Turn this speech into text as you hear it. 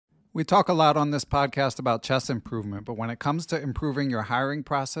We talk a lot on this podcast about chess improvement, but when it comes to improving your hiring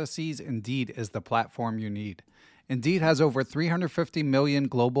processes, Indeed is the platform you need. Indeed has over 350 million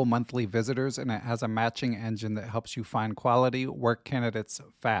global monthly visitors, and it has a matching engine that helps you find quality work candidates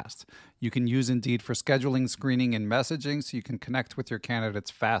fast. You can use Indeed for scheduling, screening, and messaging so you can connect with your candidates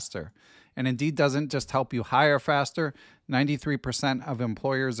faster. And Indeed doesn't just help you hire faster. 93% of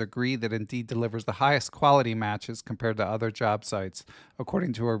employers agree that Indeed delivers the highest quality matches compared to other job sites,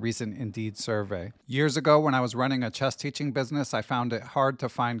 according to a recent Indeed survey. Years ago, when I was running a chess teaching business, I found it hard to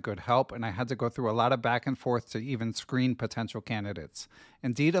find good help, and I had to go through a lot of back and forth to even screen potential candidates.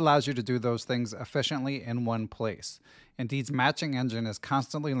 Indeed allows you to do those things efficiently in one place. Indeed's matching engine is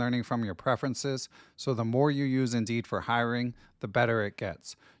constantly learning from your preferences, so the more you use Indeed for hiring, the better it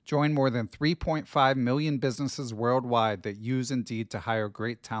gets. Join more than 3.5 million businesses worldwide that use Indeed to hire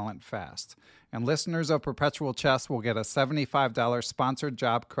great talent fast. And listeners of Perpetual Chess will get a $75 sponsored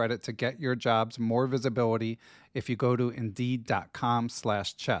job credit to get your jobs more visibility if you go to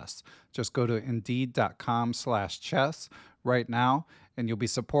Indeed.com/chess. Just go to Indeed.com/chess right now, and you'll be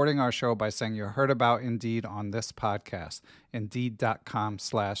supporting our show by saying you heard about Indeed on this podcast.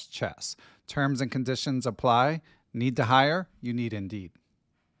 Indeed.com/chess. Terms and conditions apply. Need to hire? You need Indeed.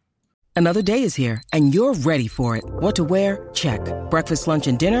 Another day is here, and you're ready for it. What to wear? Check. Breakfast, lunch,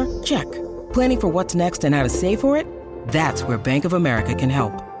 and dinner? Check. Planning for what's next and how to save for it? That's where Bank of America can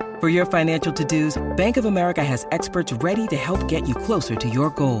help. For your financial to-dos, Bank of America has experts ready to help get you closer to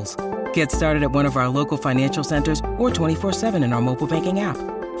your goals. Get started at one of our local financial centers or 24/7 in our mobile banking app.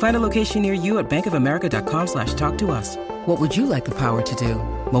 Find a location near you at bankofamerica.com/talktous. What would you like the power to do?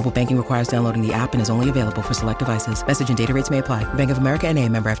 Mobile banking requires downloading the app and is only available for select devices. Message and data rates may apply. Bank of America N.A.,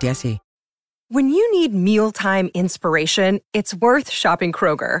 member FDIC. When you need mealtime inspiration, it's worth shopping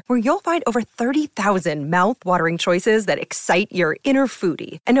Kroger, where you'll find over 30,000 mouth-watering choices that excite your inner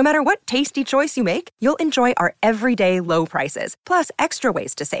foodie. And no matter what tasty choice you make, you'll enjoy our everyday low prices, plus extra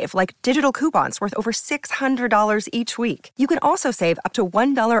ways to save, like digital coupons worth over $600 each week. You can also save up to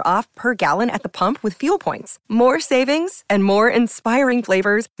 $1 off per gallon at the pump with fuel points. More savings and more inspiring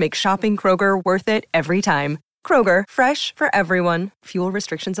flavors make shopping Kroger worth it every time. Kroger, fresh for everyone. Fuel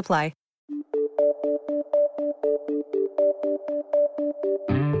restrictions apply.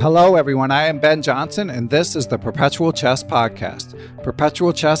 Hello, everyone. I am Ben Johnson, and this is the Perpetual Chess Podcast.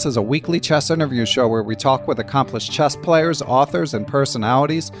 Perpetual Chess is a weekly chess interview show where we talk with accomplished chess players, authors, and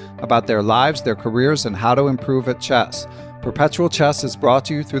personalities about their lives, their careers, and how to improve at chess. Perpetual Chess is brought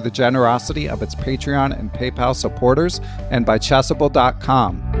to you through the generosity of its Patreon and PayPal supporters and by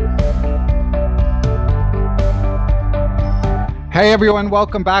Chessable.com. Hey, everyone.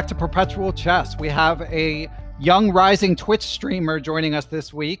 Welcome back to Perpetual Chess. We have a young rising Twitch streamer joining us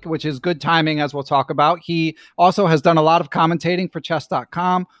this week, which is good timing, as we'll talk about. He also has done a lot of commentating for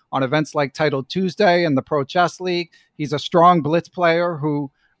Chess.com on events like Title Tuesday and the Pro Chess League. He's a strong blitz player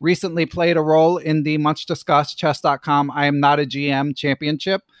who recently played a role in the much discussed Chess.com I Am Not a GM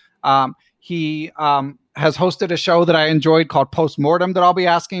championship. He has hosted a show that I enjoyed called Postmortem that I'll be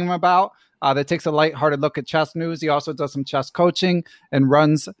asking him about that takes a lighthearted look at chess news. He also does some chess coaching and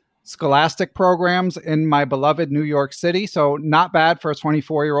runs scholastic programs in my beloved New York City. So not bad for a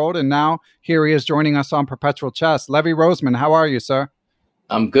 24-year-old. And now here he is joining us on Perpetual Chess. Levy Roseman, how are you, sir?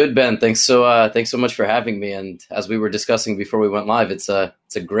 I'm good, Ben. Thanks so much for having me. And as we were discussing before we went live, it's a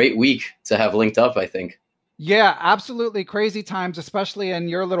great week to have linked up, I think. Yeah, absolutely crazy times, especially in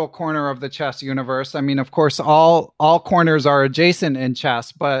your little corner of the chess universe. I mean, of course, all corners are adjacent in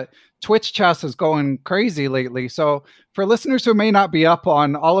chess, but Twitch chess is going crazy lately. So for listeners who may not be up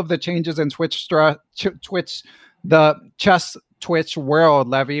on all of the changes in the chess Twitch world,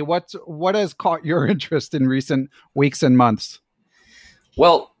 Levy, what has caught your interest in recent weeks and months?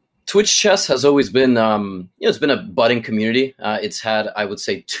 Well, Twitch chess has always been, it's been a budding community. It's had, I would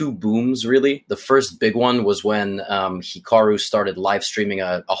say, two booms, really. The first big one was when Hikaru started live streaming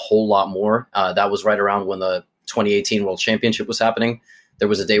a whole lot more. That was right around when the 2018 World Championship was happening. There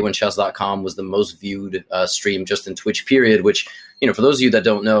was a day when Chess.com was the most viewed stream just in Twitch, period, which, for those of you that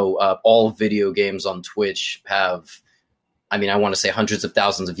don't know, all video games on Twitch have, I want to say hundreds of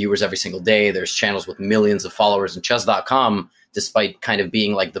thousands of viewers every single day. There's channels with millions of followers, and Chess.com, despite kind of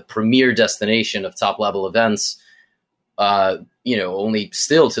being like the premier destination of top-level events, only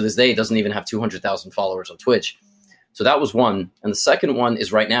still to this day doesn't even have 200,000 followers on Twitch. So that was one. And the second one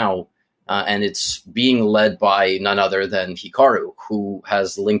is right now, and it's being led by none other than Hikaru, who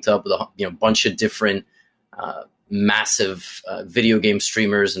has linked up with a bunch of different massive video game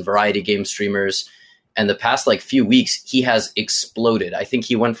streamers and variety game streamers. And the past like few weeks, he has exploded. I think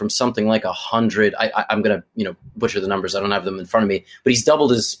he went from something like 100. I'm gonna butcher the numbers. I don't have them in front of me, but he's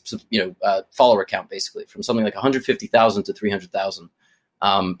doubled his follower count basically from something like 150,000 to 300,000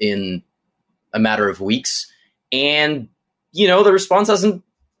 in a matter of weeks. And the response hasn't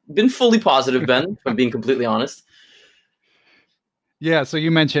been fully positive, Ben, if I'm being completely honest. Yeah, so you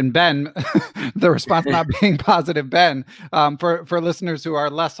mentioned Ben, the response not being positive, Ben. For listeners who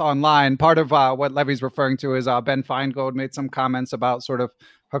are less online, part of what Levy's referring to is Ben Feingold made some comments about sort of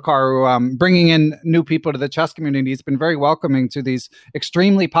Hikaru bringing in new people to the chess community. He's been very welcoming to these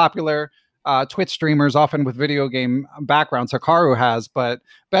extremely popular Twitch streamers, often with video game backgrounds. Hikaru has, but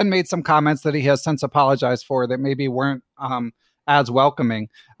Ben made some comments that he has since apologized for that maybe weren't as welcoming.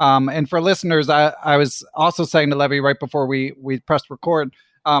 And for listeners, I was also saying to Levy right before we pressed record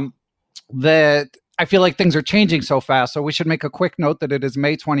that I feel like things are changing so fast. So we should make a quick note that it is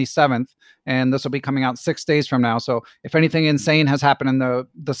May 27th, and this will be coming out 6 days from now. So if anything insane has happened in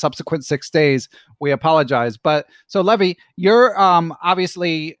the subsequent 6 days, we apologize. But so Levy, you're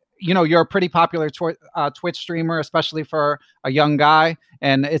obviously, you're a pretty popular Twitch streamer, especially for a young guy,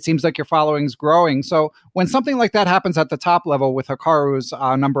 and it seems like your following's growing. So when something like that happens at the top level with Hikaru's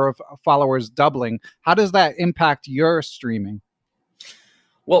number of followers doubling, how does that impact your streaming?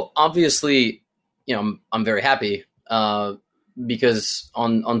 Well, obviously, I'm very happy because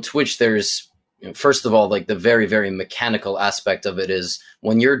on Twitch, there's, first of all, like the very, very mechanical aspect of it is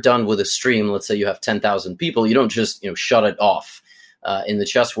when you're done with a stream, let's say you have 10,000 people, you don't just, shut it off. In the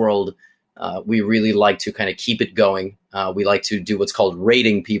chess world, we really like to kind of keep it going. We like to do what's called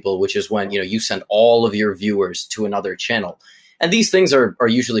raiding people, which is when, you send all of your viewers to another channel. And these things are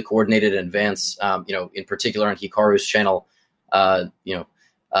usually coordinated in advance. In particular on Hikaru's channel,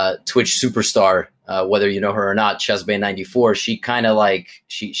 Twitch superstar, whether you know her or not, Chessbane94, she kind of like,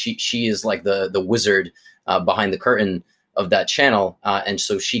 she is like the wizard behind the curtain of that channel. And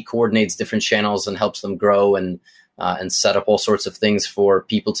so she coordinates different channels and helps them grow and set up all sorts of things for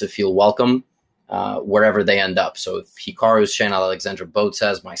people to feel welcome wherever they end up. So if Hikaru's channel, Alexandra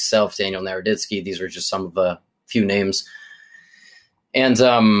Botes, myself, Daniel Naroditsky, these are just some of the few names. And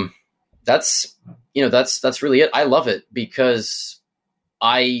that's really it. I love it because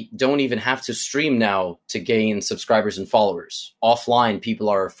I don't even have to stream now to gain subscribers and followers. Offline, people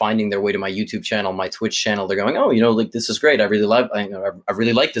are finding their way to my YouTube channel, my Twitch channel. They're going, like this is great. I really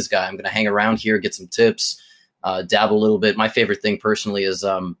like this guy. I'm going to hang around here, get some tips. Dabble a little bit. My favorite thing personally is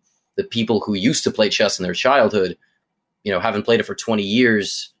the people who used to play chess in their childhood, haven't played it for 20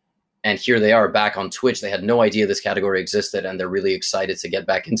 years. And here they are back on Twitch. They had no idea this category existed, and they're really excited to get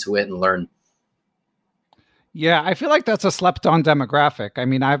back into it and learn. Yeah, I feel like that's a slept-on demographic. I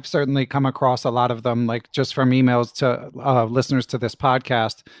mean, I've certainly come across a lot of them, like just from emails to listeners to this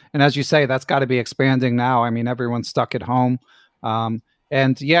podcast. And as you say, that's got to be expanding now. I mean, everyone's stuck at home.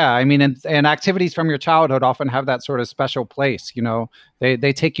 And yeah, I mean, and activities from your childhood often have that sort of special place.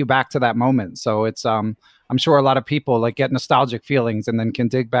 They take you back to that moment. So it's I'm sure a lot of people like get nostalgic feelings and then can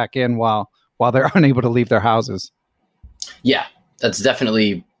dig back in while they're unable to leave their houses. Yeah, that's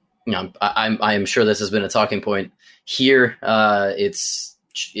definitely. I am sure this has been a talking point here. It's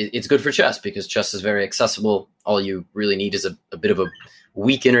good for chess because chess is very accessible. All you really need is a bit of a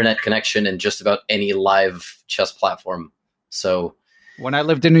weak internet connection in just about any live chess platform. So. When I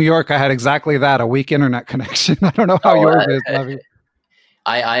lived in New York, I had exactly that, a weak internet connection. I don't know how yours is, Levy.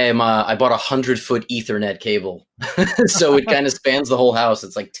 I bought 100-foot Ethernet cable. So it kind of spans the whole house.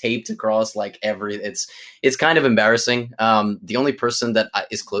 It's like taped across like it's kind of embarrassing. The only person that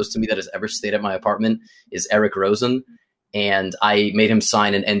is close to me that has ever stayed at my apartment is Eric Rosen. And I made him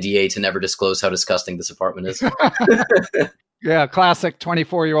sign an NDA to never disclose how disgusting this apartment is. Yeah, classic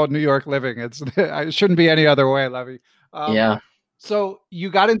 24-year-old New York living. It shouldn't be any other way, Levy. Yeah. So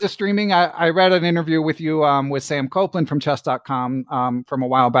you got into streaming. I read an interview with you with Sam Copeland from chess.com from a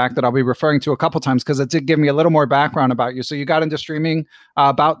while back that I'll be referring to a couple times because it did give me a little more background about you. So you got into streaming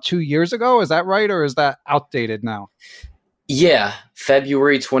about 2 years ago. Is that right? Or is that outdated now? Yeah,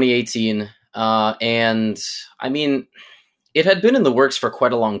 February 2018. And I mean, it had been in the works for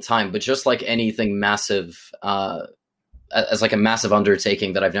quite a long time, but just like anything massive, as like a massive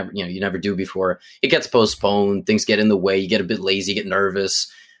undertaking that I've never, you never do before, it gets postponed, things get in the way, you get a bit lazy, you get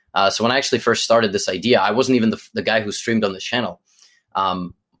nervous. So when I actually first started this idea, I wasn't even the guy who streamed on the channel.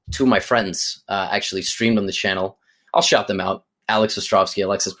 Two of my friends actually streamed on the channel. I'll shout them out. Alex Ostrovsky,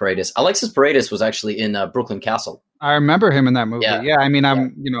 Alexis Paredes. Alexis Paredes was actually in Brooklyn Castle. I remember him in that movie. Yeah, I mean,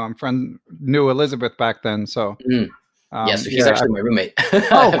 I'm knew Elizabeth back then. So so he's actually my roommate.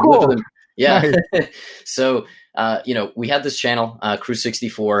 Oh, cool. Yeah. So, we had this channel, Crew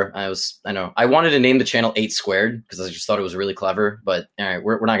 64. I wanted to name the channel 8 Squared because I just thought it was really clever, but all right,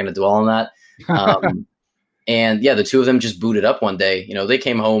 we're not going to dwell on that. And yeah, the two of them just booted up one day. They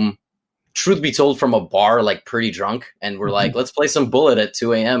came home, truth be told, from a bar, like pretty drunk, and we're like, let's play some Bullet at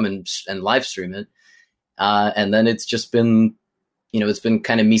 2 a.m. and live stream it. And then it's just been, it's been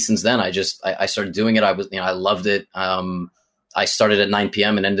kind of me since then. I started doing it. I loved it. I started at 9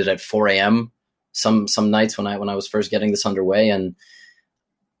 p.m. and ended at 4 a.m. some nights when I was first getting this underway. And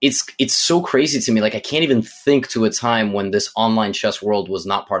it's so crazy to me. Like, I can't even think to a time when this online chess world was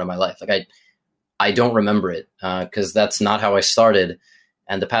not part of my life. Like, I don't remember it because that's not how I started.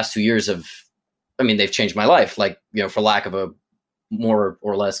 And the past 2 years they've changed my life. Like, for lack of a more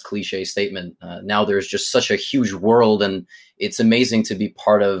or less cliche statement, now there's just such a huge world, and it's amazing to be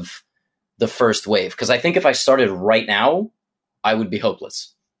part of the first wave. Because I think if I started right now, I would be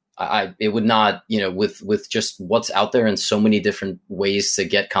hopeless. It would not, with just what's out there and so many different ways to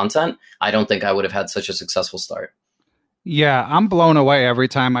get content, I don't think I would have had such a successful start. Yeah, I'm blown away every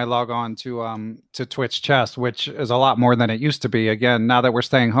time I log on to Twitch Chess, which is a lot more than it used to be. Again, now that we're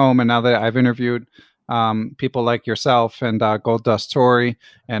staying home and now that I've interviewed people like yourself and Gold Dust Tory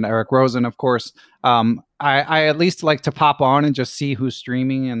and Eric Rosen, of course, I at least like to pop on and just see who's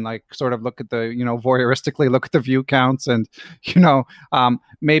streaming and like sort of look at the, voyeuristically look at the view counts and,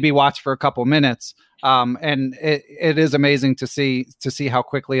 maybe watch for a couple minutes. And it is amazing to see how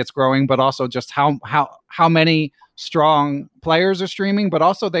quickly it's growing, but also just how many strong players are streaming, but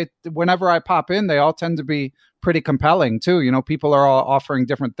also whenever I pop in, they all tend to be pretty compelling too. People are all offering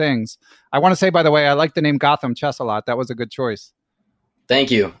different things. I want to say, by the way, I like the name Gotham Chess a lot. That was a good choice.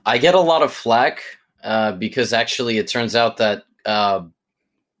 Thank you. I get a lot of flack because actually it turns out that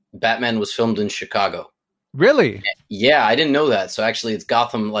Batman was filmed in Chicago. Really? Yeah, I didn't know that. So actually it's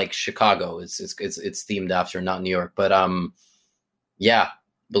Gotham, like Chicago. It's themed after, not New York. But yeah,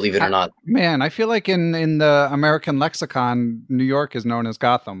 believe it or not. Man, I feel like in the American lexicon, New York is known as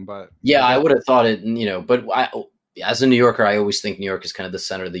Gotham, but yeah, I would have thought it, but as a New Yorker, I always think New York is kind of the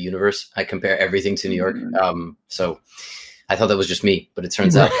center of the universe. I compare everything to New York. So I thought that was just me, but it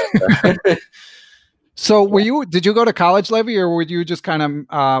turns out. So did you go to college, Levi, or were you just kind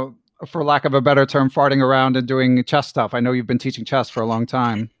of, for lack of a better term, farting around and doing chess stuff? I know you've been teaching chess for a long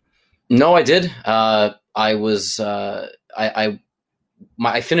time. No, I did. I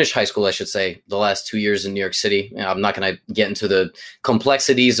finished high school, I should say, the last 2 years in New York City. I'm not going to get into the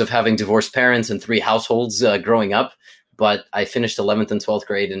complexities of having divorced parents and 3 households growing up, but I finished 11th and 12th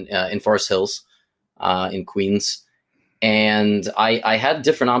grade in Forest Hills in Queens. And I had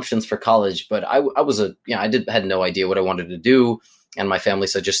different options for college, but I had no idea what I wanted to do. And my family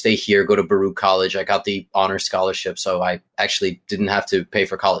said, just stay here, go to Baruch College. I got the honor scholarship, so I actually didn't have to pay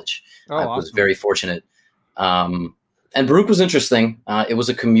for college. I was very fortunate. And Baruch was interesting. It was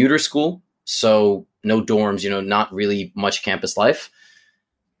a commuter school, so no dorms, not really much campus life.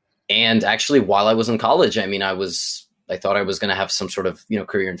 And actually, while I was in college, I thought I was going to have some sort of,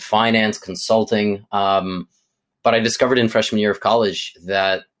 career in finance, consulting. But I discovered in freshman year of college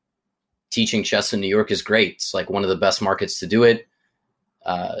that teaching chess in New York is great. It's like one of the best markets to do it.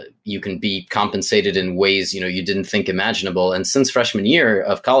 You can be compensated in ways, you didn't think imaginable. And since freshman year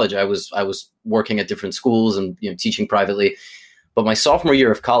of college, I was working at different schools and, teaching privately. But my sophomore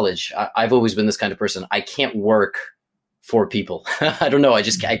year of college, I've always been this kind of person. I can't work for people. I don't know. I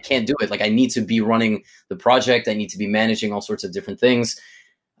can't do it. Like, I need to be running the project. I need to be managing all sorts of different things.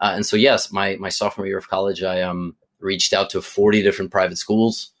 And so, yes, my sophomore year of college, I reached out to 40 different private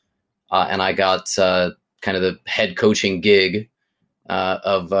schools. And I got kind of the head coaching gig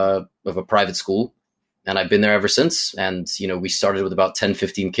of a private school. And I've been there ever since. And, we started with about 10,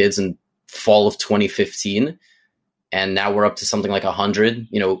 15 kids in fall of 2015. And now we're up to something like 100,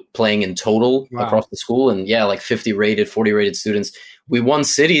 playing in total across the school. And yeah, like 50 rated, 40 rated students. We won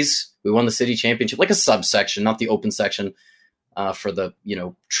cities. We won the city championship, like a subsection, not the open section. For the,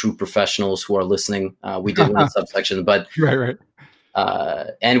 true professionals who are listening, we did win a subsection, but right.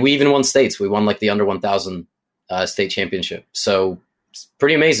 And we even won states. We won like the under 1,000 state championship. So it's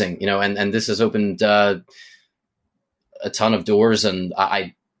pretty amazing, and this has opened a ton of doors. And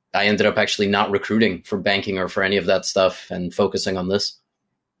I ended up actually not recruiting for banking or for any of that stuff and focusing on this.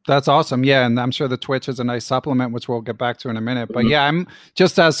 That's awesome. Yeah. And I'm sure the Twitch is a nice supplement, which we'll get back to in a minute. But yeah, I'm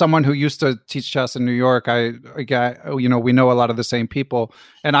just, as someone who used to teach chess in New York, we know a lot of the same people,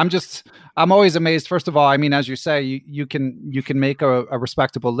 and I'm always amazed. First of all, as you say, you can make a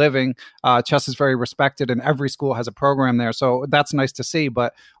respectable living. Chess is very respected and every school has a program there. So that's nice to see.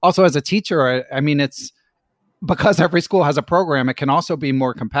 But also as a teacher, because every school has a program, it can also be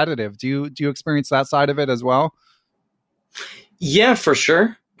more competitive. Do you experience that side of it as well? Yeah, for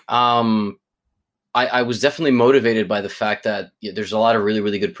sure. I was definitely motivated by the fact that there's a lot of really,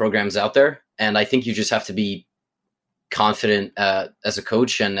 really good programs out there. And I think you just have to be confident as a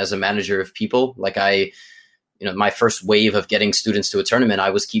coach and as a manager of people. Like my first wave of getting students to a tournament,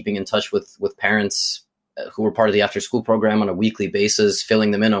 I was keeping in touch with parents who were part of the after school program on a weekly basis,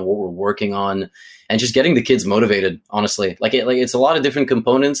 filling them in on what we're working on and just getting the kids motivated, honestly. It's a lot of different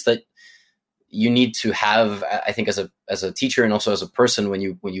components that you need to have, I think, as a teacher and also as a person when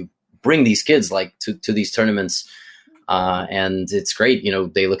you bring these kids like to these tournaments. And it's great.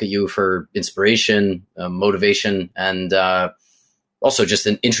 They look at you for inspiration, motivation, and also just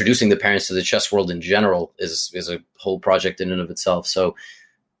introducing the parents to the chess world in general is a whole project in and of itself. So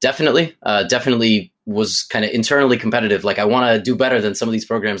definitely was kind of internally competitive. Like I want to do better than some of these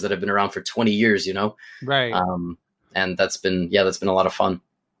programs that have been around for 20 years, Right. And that's been a lot of fun.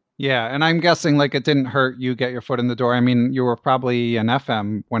 Yeah, and I'm guessing like it didn't hurt you get your foot in the door. I mean, you were probably an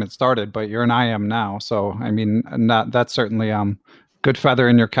FM when it started, but you're an IM now. So I mean, that's certainly good feather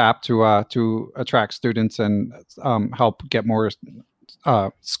in your cap to attract students and help get more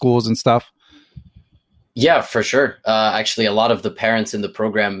schools and stuff. Yeah, for sure. Actually, a lot of the parents in the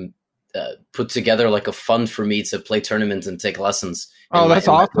program put together like a fund for me to play tournaments and take lessons. Oh, that's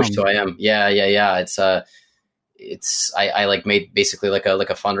awesome. So I am. Yeah. I like made basically like a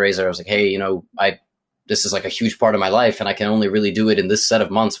fundraiser. I was like, hey, this is like a huge part of my life and I can only really do it in this set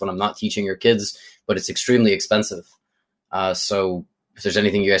of months when I'm not teaching your kids, but it's extremely expensive. So if there's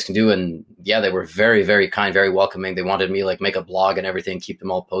anything you guys can do. And yeah, they were very, very kind, very welcoming. They wanted me like make a blog and everything, keep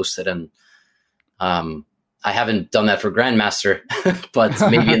them all posted. And I haven't done that for Grandmaster, but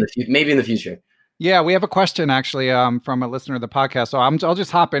maybe in the future. Yeah, we have a question actually from a listener of the podcast. So I'll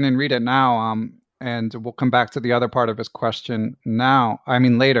just hop in and read it now. And we'll come back to the other part of his question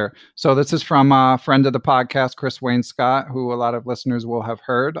later. So this is from a friend of the podcast, Chris Wayne Scott, who a lot of listeners will have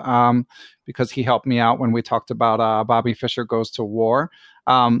heard because he helped me out when we talked about Bobby Fischer Goes to War.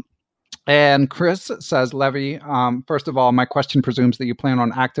 And Chris says, Levy, first of all, my question presumes that you plan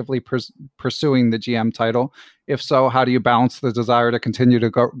on actively pursuing the GM title. If so, how do you balance the desire to continue to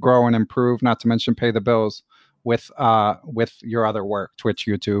grow and improve, not to mention pay the bills with your other work, Twitch,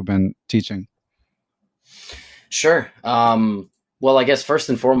 YouTube, and teaching? Sure. Well, I guess first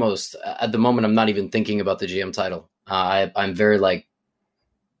and foremost, at the moment, I'm not even thinking about the GM title. I'm very like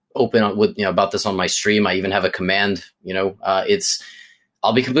open with about this on my stream. I even have a command.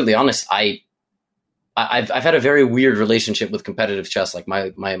 I'll be completely honest. I've had a very weird relationship with competitive chess. Like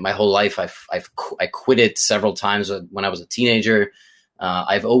my whole life, I quit it several times when I was a teenager.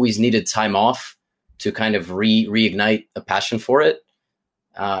 I've always needed time off to kind of reignite a passion for it.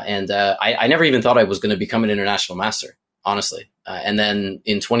 And I never even thought I was going to become an international master, honestly. And then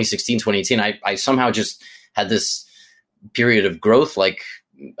in 2016, 2018, I somehow just had this period of growth, like,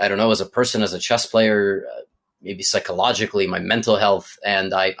 I don't know, as a person, as a chess player, maybe psychologically, my mental health,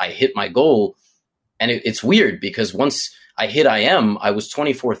 and I hit my goal. And it's weird because once I hit IM, I was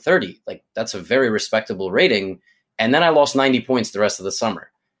 24-30. Like, that's a very respectable rating. And then I lost 90 points the rest of the summer.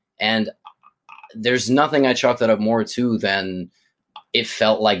 And there's nothing I chalk that up more to than it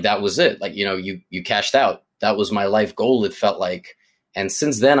felt like that was it. Like, you cashed out. That was my life goal, it felt like. And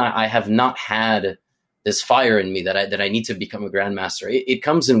since then, I have not had this fire in me that I need to become a grandmaster. It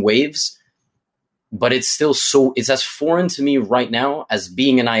comes in waves, but it's still it's as foreign to me right now as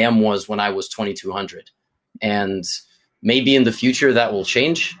being an IM was when I was 2200. And maybe in the future that will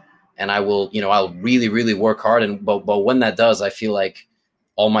change and I will, I'll really, really work hard. But when that does, I feel like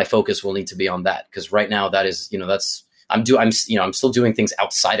all my focus will need to be on that. Because right now that is, I'm still doing things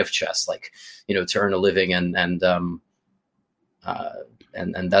outside of chess, like, to earn a living and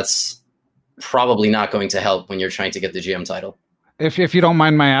that's probably not going to help when you're trying to get the GM title. If you don't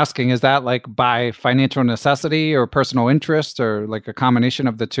mind my asking, is that like by financial necessity or personal interest or like a combination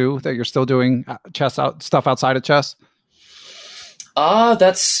of the two that you're still doing stuff outside of chess?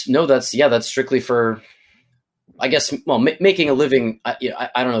 That's strictly for, I guess, well, making a living. I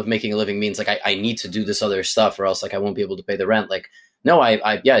don't know if making a living means like I need to do this other stuff or else like I won't be able to pay the rent. Like, no,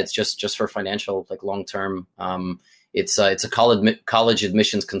 it's just for financial, like long term. It's a college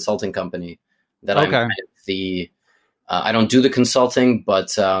admissions consulting company that I'm kind of I don't do the consulting,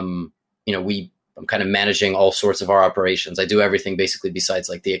 but I'm kind of managing all sorts of our operations. I do everything basically besides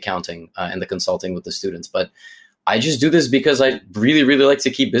like the accounting and the consulting with the students. But I just do this because I really, really like to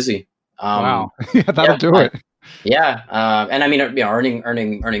keep busy. Wow, that'll do it. Yeah. And I mean,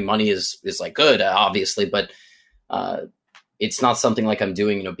 earning money is like good, obviously, but it's not something like I'm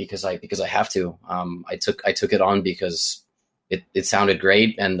doing, because I have to. I took it on because it sounded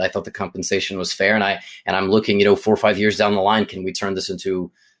great, and I thought the compensation was fair. And I'm looking, 4 or 5 years down the line, can we turn this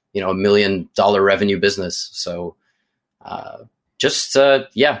into, $1 million revenue business? So,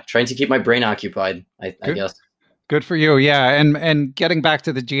 trying to keep my brain occupied, I guess. Good for you. Yeah. And getting back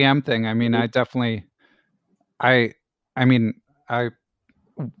to the GM thing, I mean,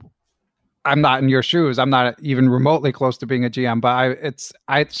 I'm not in your shoes. I'm not even remotely close to being a GM, but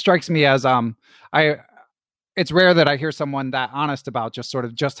it strikes me as, it's rare that I hear someone that honest about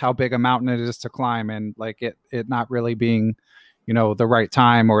just how big a mountain it is to climb, and like it not really being, the right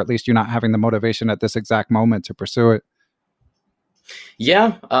time, or at least you not having the motivation at this exact moment to pursue it.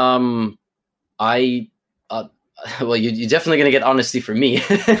 Yeah. Well, you're definitely going to get honesty from me.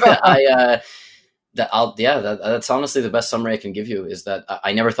 That's honestly the best summary I can give you, is that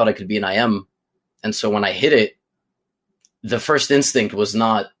I never thought I could be an IM. And so when I hit it, the first instinct was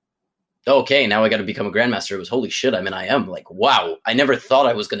not, okay, now I got to become a grandmaster. It was, holy shit, I'm an IM. Like, wow, I never thought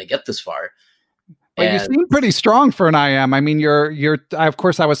I was going to get this far. But you seem pretty strong for an IM. I mean, of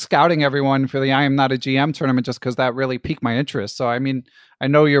course, I was scouting everyone for the I Am Not a GM tournament just because that really piqued my interest. So, I mean, I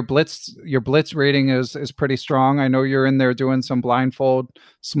know your blitz rating is pretty strong. I know you're in there doing some blindfold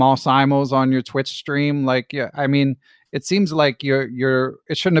small simuls on your Twitch stream. Like, yeah, I mean, it seems like it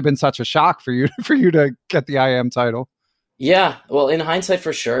shouldn't have been such a shock for you to get the IM title. Yeah, well, in hindsight,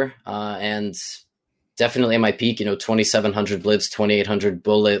 for sure, and definitely at my peak, 2,700 blitz, 2,800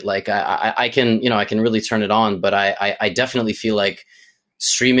 bullet. Like I can really turn it on, but I definitely feel like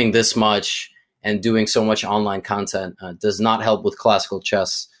streaming this much and doing so much online content does not help with classical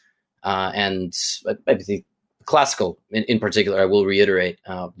chess, and maybe the classical in particular. I will reiterate,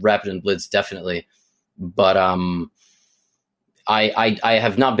 rapid and blitz definitely, but I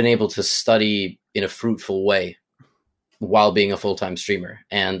have not been able to study in a fruitful way while being a full-time streamer,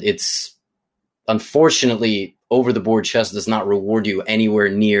 and it's unfortunately over the board chess does not reward you anywhere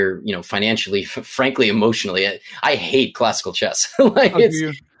near, financially, frankly, emotionally. I hate classical chess. Like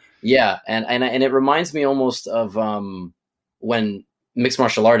yeah. And it reminds me almost of, when mixed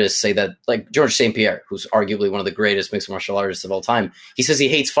martial artists say that, like Georges St-Pierre, who's arguably one of the greatest mixed martial artists of all time, he says he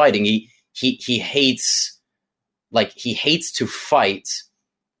hates fighting. He hates to fight,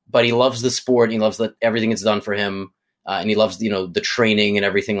 but he loves the sport. And he loves that everything is done for him. And he loves, the training and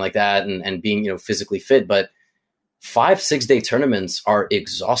everything like that, and being, physically fit. But 5-6 day tournaments are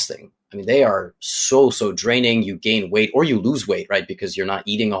exhausting. I mean, they are so draining. You gain weight or you lose weight, right? Because you're not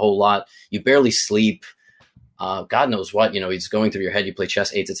eating a whole lot. You barely sleep. God knows what, it's going through your head. You play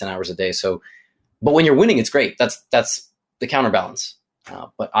chess 8 to 10 hours a day. So, but when you're winning, it's great. That's the counterbalance.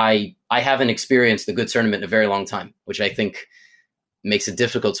 But I haven't experienced a good tournament in a very long time, which I think makes it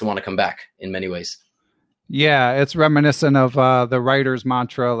difficult to want to come back in many ways. Yeah, it's reminiscent of the writer's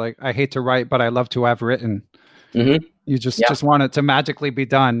mantra, like, I hate to write, but I love to have written. Mm-hmm. You just want it to magically be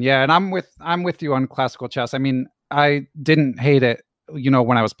done. Yeah, and I'm with you on classical chess. I mean, I didn't hate it,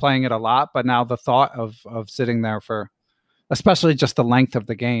 when I was playing it a lot, but now the thought of sitting there for, especially just the length of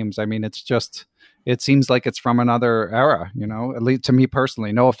the games, I mean, it seems like it's from another era, at least to me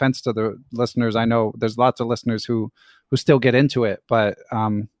personally. No offense to the listeners. I know there's lots of listeners who still get into it, but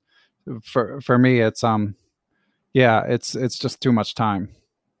for me, it's it's just too much time.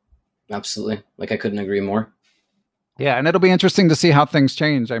 Absolutely. Like, I couldn't agree more. Yeah. And it'll be interesting to see how things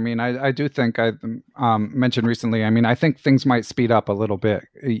change. I mean, I do think I mentioned recently, I mean, I think things might speed up a little bit,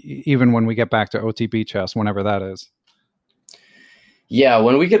 even when we get back to OTB chess, whenever that is. Yeah.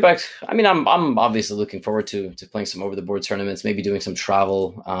 When we get back, I mean, I'm obviously looking forward to playing some over the board tournaments, maybe doing some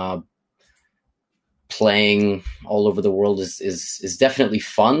travel. Playing all over the world is definitely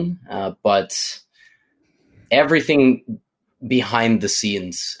fun, but everything behind the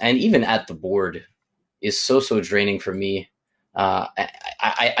scenes and even at the board is so draining for me. I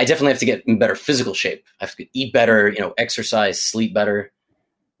definitely have to get in better physical shape. I have to eat better, exercise, sleep better,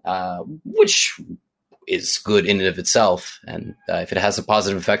 which is good in and of itself. And if it has a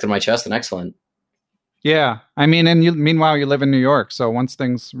positive effect on my chest, then excellent. Yeah, I mean, and meanwhile, you live in New York, so once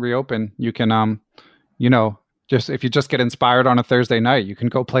things reopen, you can, if you just get inspired on a Thursday night, you can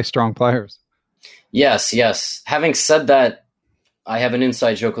go play strong players. Yes. Having said that, I have an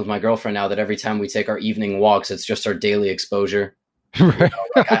inside joke with my girlfriend now that every time we take our evening walks, it's just our daily exposure. Right.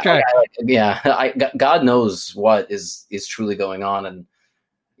 Okay. God knows what is truly going on, and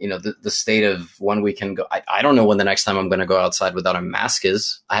the state of when we can go. I don't know when the next time I'm going to go outside without a mask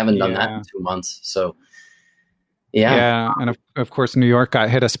is. I haven't done that in 2 months, so Yeah, and of course, New York got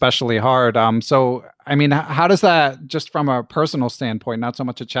hit especially hard. So, I mean, how does that, just from a personal standpoint, not so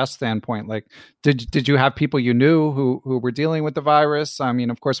much a chess standpoint, like, did you have people you knew who were dealing with the virus? I mean,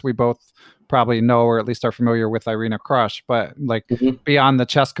 of course, we both probably know, or at least are familiar with Irina Krush, but like beyond the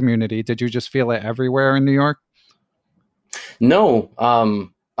chess community, did you just feel it everywhere in New York? No.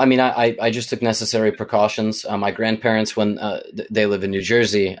 I mean, I just took necessary precautions. My grandparents, when they live in New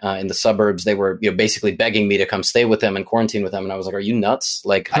Jersey, in the suburbs, they were basically begging me to come stay with them and quarantine with them. And I was like, "Are you nuts?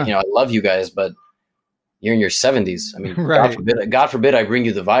 Like, I love you guys, but you're in your 70s. I mean, right. God forbid I bring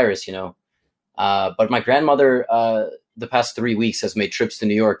you the virus, But my grandmother, the past 3 weeks, has made trips to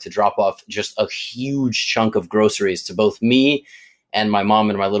New York to drop off just a huge chunk of groceries to both me and my mom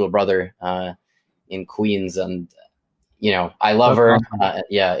and my little brother in Queens. And I love her.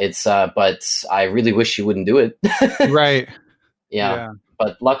 But I really wish she wouldn't do it. Right. Yeah.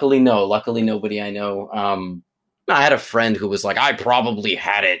 But luckily, no. Luckily, nobody I know. I had a friend who was like, I probably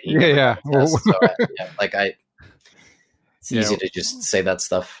had it. It's easy to just say that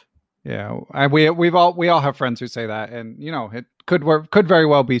stuff. Yeah. We all have friends who say that, and it could very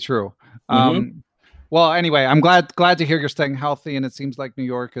well be true. Well, anyway, I'm glad to hear you're staying healthy, and it seems like New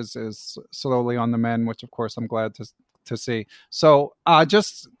York is slowly on the mend, which of course I'm glad to see. So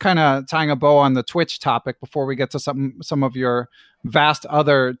just kind of tying a bow on the Twitch topic before we get to some of your vast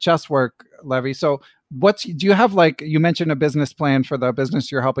other chess work, Levi. So do you have, like, you mentioned a business plan for the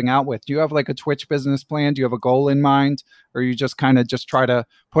business you're helping out with? Do you have like a Twitch business plan? Do you have a goal in mind, or you just kind of try to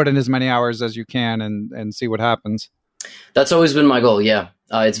put in as many hours as you can and see what happens? That's always been my goal. Yeah.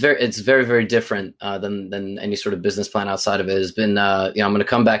 It's very, very different than any sort of business plan outside of it. Has been, I'm going to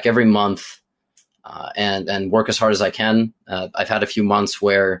come back every month and work as hard as I can. I've had a few months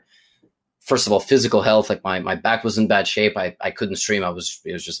where, first of all, physical health, like my back was in bad shape. I couldn't stream. It was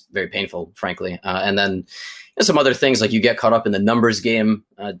just very painful, frankly. And then some other things, like you get caught up in the numbers game,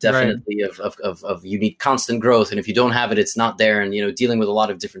 definitely, right. of you need constant growth. And if you don't have it, it's not there. And, dealing with a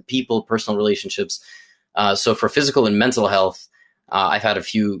lot of different people, personal relationships. So for physical and mental health, I've had a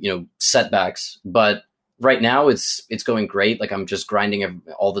few, setbacks, but right now it's going great. Like, I'm just grinding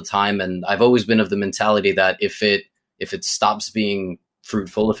all the time. And I've always been of the mentality that if it stops being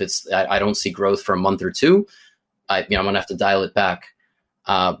fruitful, I don't see growth for a month or two, I'm going to have to dial it back.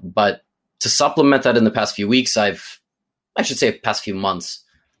 But to supplement that, in the past few weeks, past few months,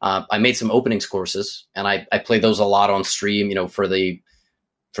 I made some openings courses, and I play those a lot on stream, for the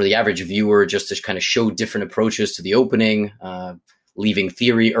average viewer, just to kind of show different approaches to the opening, leaving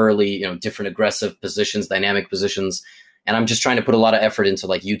theory early, different aggressive positions, dynamic positions. And I'm just trying to put a lot of effort into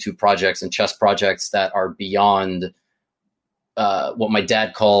like YouTube projects and chess projects that are beyond what my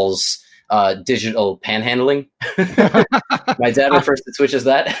dad calls digital panhandling. My dad refers to Twitch as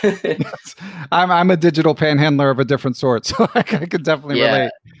that. I'm a digital panhandler of a different sort, so I could definitely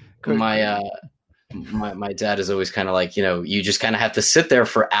relate. My dad is always kind of like, you just kind of have to sit there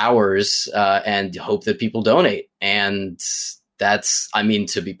for hours and hope that people donate. And that's,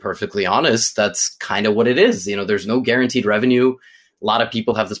 to be perfectly honest, that's kind of what it is. There's no guaranteed revenue. A lot of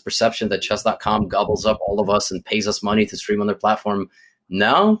people have this perception that chess.com gobbles up all of us and pays us money to stream on their platform.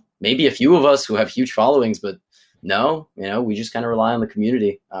 No, maybe a few of us who have huge followings, but no, we just kind of rely on the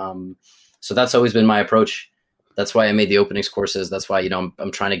community. So that's always been my approach. That's why I made the openings courses. That's why,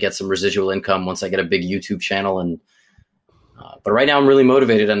 I'm trying to get some residual income once I get a big YouTube channel. And, but right now I'm really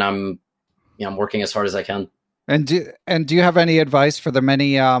motivated, and I'm working as hard as I can. And do you have any advice for the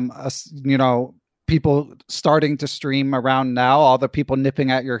many, people starting to stream around now, all the people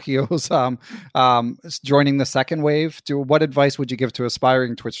nipping at your heels, joining the second wave? What advice would you give to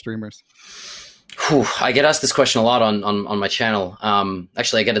aspiring Twitch streamers? I get asked this question a lot on my channel.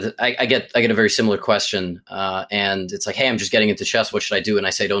 Actually, I get a very similar question, and it's like, "Hey, I'm just getting into chess. What should I do?" And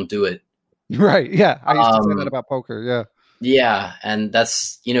I say, "Don't do it." Right? Yeah, I used to say that about poker. Yeah. Yeah, and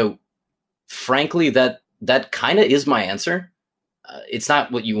that's frankly, that kind of is my answer. It's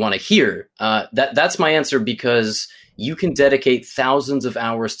not what you want to hear. That's my answer, because you can dedicate thousands of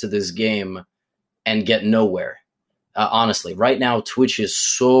hours to this game and get nowhere. Honestly, right now, Twitch is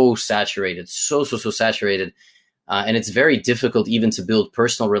so saturated, so saturated. And it's very difficult even to build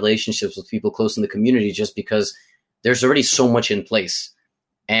personal relationships with people close in the community, just because there's already so much in place.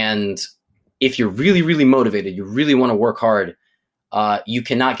 And if you're really, really motivated, you really want to work hard, you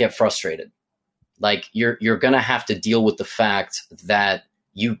cannot get frustrated. Like, you're going to have to deal with the fact that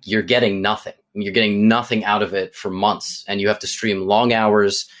you're getting nothing. You're getting nothing out of it for months, and you have to stream long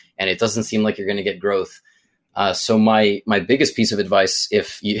hours, and it doesn't seem like you're going to get growth. So my biggest piece of advice,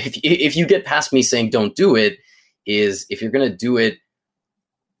 if you get past me saying don't do it, is if you're going to do it,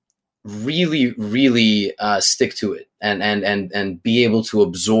 really, really stick to it and be able to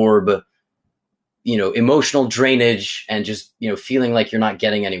absorb, emotional drainage and just, feeling like you're not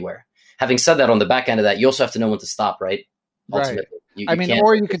getting anywhere. Having said that, on the back end of that, you also have to know when to stop, right? Ultimately. Right.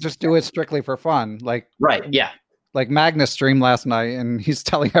 Or you could just do it strictly for fun. Right. Yeah. Like Magnus streamed last night and he's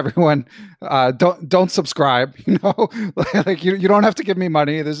telling everyone, don't subscribe, like you don't have to give me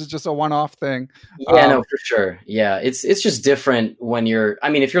money. This is just a one-off thing. Yeah, no, for sure. Yeah. It's just different when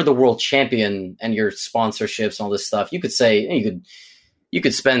if you're the world champion and your sponsorships and all this stuff, you could say, you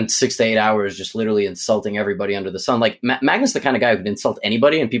could spend 6 to 8 hours just literally insulting everybody under the sun. Like Magnus, the kind of guy who can insult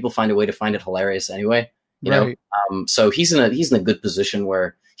anybody and people find a way to find it hilarious anyway, you know? So he's in a good position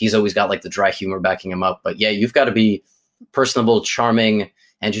where he's always got like the dry humor backing him up. But yeah, you've got to be personable, charming,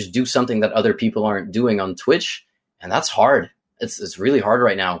 and just do something that other people aren't doing on Twitch. And that's hard. It's really hard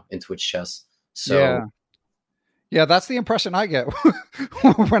right now in Twitch chess. So yeah, that's the impression I get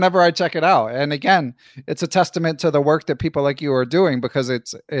whenever I check it out. And again, it's a testament to the work that people like you are doing, because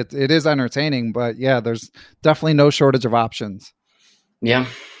it is entertaining. But yeah, there's definitely no shortage of options. Yeah.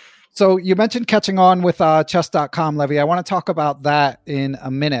 So you mentioned catching on with chess.com, Levy. I want to talk about that in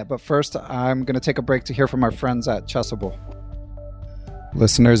a minute. But first, I'm going to take a break to hear from our friends at Chessable.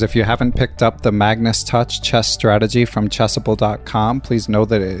 Listeners, if you haven't picked up the Magnus Touch chess strategy from chessable.com, please know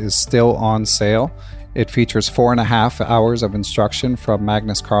that it is still on sale. It features 4.5 hours of instruction from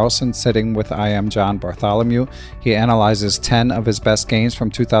Magnus Carlsen sitting with IM John Bartholomew. He analyzes 10 of his best games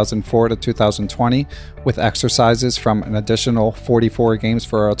from 2004 to 2020 with exercises from an additional 44 games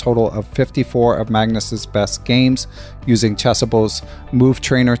for a total of 54 of Magnus's best games, using Chessable's Move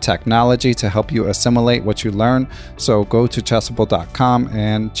Trainer technology to help you assimilate what you learn. So go to chessable.com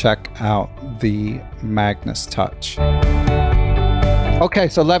and check out the Magnus Touch. Okay,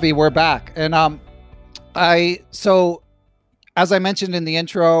 so Levy, we're back. And so as I mentioned in the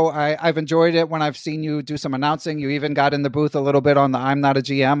intro, I've enjoyed it when I've seen you do some announcing. You even got in the booth a little bit on the I'm Not a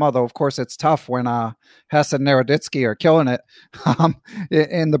GM, although of course it's tough when Hess and Naroditsky are killing it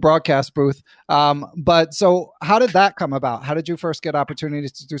in the broadcast booth. But so how did that come about? How did you first get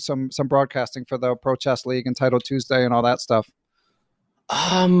opportunities to do some broadcasting for the Pro Chess League and Title Tuesday and all that stuff?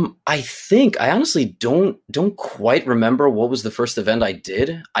 I honestly don't quite remember what was the first event I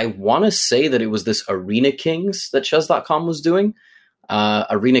did. I want to say that it was this Arena Kings that chess.com was doing.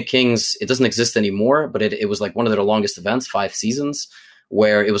 Arena Kings, it doesn't exist anymore, but it was like one of their longest events, 5 seasons,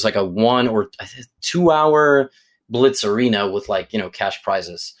 where it was like a 1 or 2 hour blitz arena with cash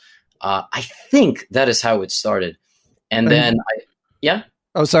prizes. I think that is how it started. And then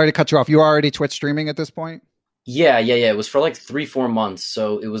Oh, sorry to cut you off. You were already Twitch streaming at this point? Yeah. It was for like 3-4 months.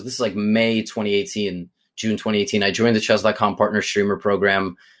 So this is like May 2018, June 2018. I joined the chess.com partner streamer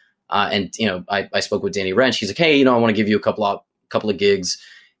program. And I spoke with Danny Wrench. He's like, hey, I want to give you a couple of gigs.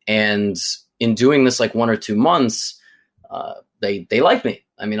 And in doing this like 1 or 2 months, they liked me.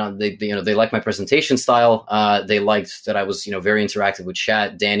 I mean, they liked my presentation style. They liked that I was, very interactive with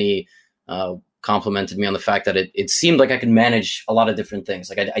chat. Danny, complimented me on the fact that it seemed like I could manage a lot of different things.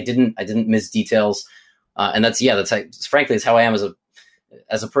 Like I didn't miss details. And frankly, it's how I am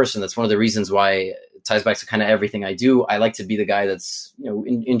as a person. That's one of the reasons why it ties back to kind of everything I do. I like to be the guy that's,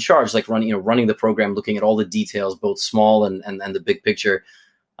 in charge, like running the program, looking at all the details, both small and the big picture.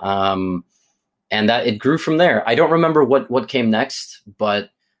 And that it grew from there. I don't remember what came next, but,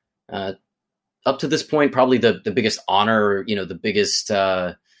 up to this point, probably the biggest honor, the biggest,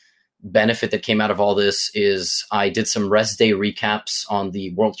 benefit that came out of all this is I did some rest day recaps on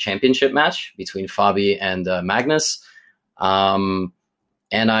the World Championship match between Fabi and Magnus. And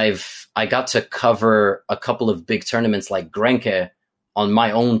I got to cover a couple of big tournaments like Grenke on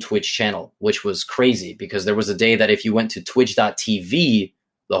my own Twitch channel, which was crazy because there was a day that if you went to twitch.tv,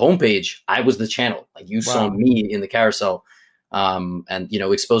 the homepage, I was the channel. Like you saw me in the carousel, and,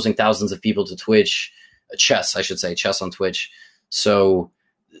 exposing thousands of people to Twitch, chess on Twitch. So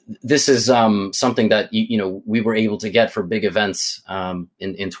this is something that we were able to get for big events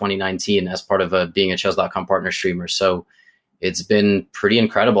in 2019 as part of being a chess.com partner streamer. So it's been pretty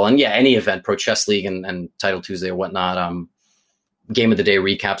incredible. And yeah, any event, Pro Chess League and Title Tuesday or whatnot, Game of the Day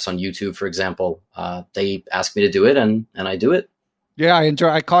recaps on YouTube, for example, they ask me to do it and I do it. Yeah,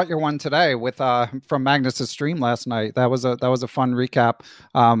 I caught your one today with from Magnus's stream last night. That was a fun recap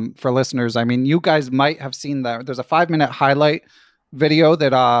for listeners. I mean, you guys might have seen that. There's a 5-minute highlight video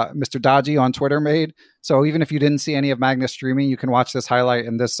that Mr. Dodgy on Twitter made. So even if you didn't see any of Magnus streaming, you can watch this highlight.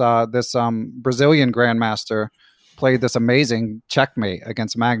 And this Brazilian grandmaster played this amazing checkmate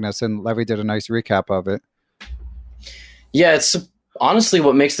against Magnus, and Levy did a nice recap of it. Yeah, it's honestly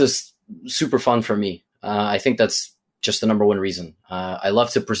what makes this super fun for me. I think that's just the number one reason. I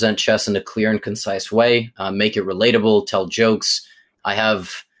love to present chess in a clear and concise way, make it relatable, tell jokes. I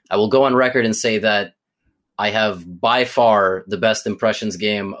will go on record and say that I have by far the best impressions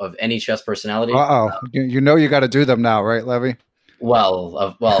game of any chess personality. You know you got to do them now, right, Levy? Well,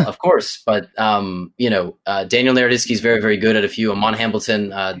 of course. But, Daniel Naroditsky is very, very good at a few. Amon Hambleton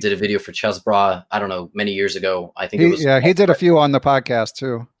did a video for Chess Bra, I don't know, many years ago. I think he did a few on the podcast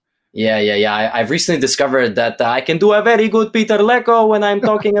too. Yeah. I've recently discovered that I can do a very good Peter Lecco when I'm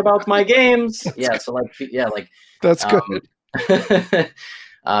talking about my games. Yeah, so that's good.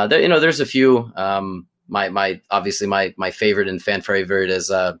 There's a few. My favorite and fan favorite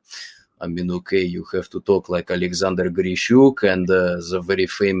is I mean, okay, you have to talk like Alexander Grishuk, and the very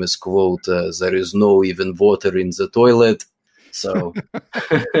famous quote, there is no even water in the toilet. So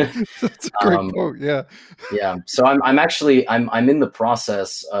that's a great quote. Yeah. Yeah. So I'm in the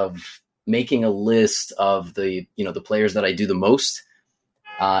process of making a list of the players that I do the most,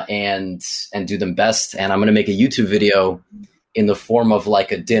 and do them best. And I'm going to make a YouTube video in the form of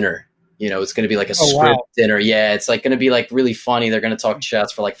like a dinner. It's going to be like a script dinner. Yeah, it's like going to be like really funny. They're going to talk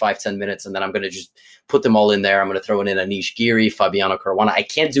chess for like 5-10 minutes, and then I'm going to just put them all in there. I'm going to throw in Anish Giri, Fabiano Caruana. I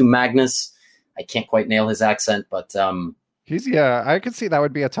can't do Magnus. I can't quite nail his accent, but I could see that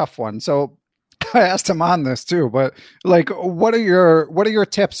would be a tough one. So I asked him on this too, but like, what are your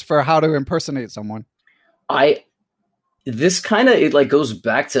tips for how to impersonate someone? This kind of it like goes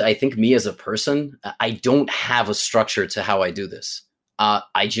back to, I think, me as a person. I don't have a structure to how I do this.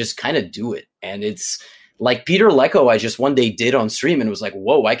 I just kind of do it. And it's like Peter Lecco, I just one day did on stream and was like,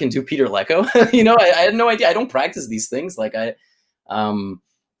 whoa, I can do Peter Lecco. I had no idea. I don't practice these things. Like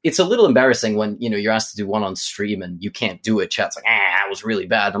it's a little embarrassing when, you're asked to do one on stream and you can't do it. Chat's like, that was really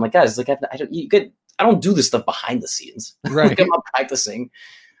bad. I'm like, guys, like, I don't do this stuff behind the scenes. Right. Like, I'm not practicing.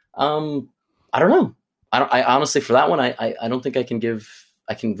 I don't know. I honestly, for that one, I don't think I can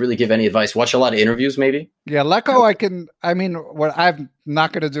really give any advice. Watch a lot of interviews, maybe. Yeah, Lecco, what I'm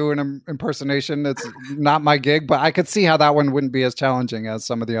not going to do an impersonation. It's not my gig, but I could see how that one wouldn't be as challenging as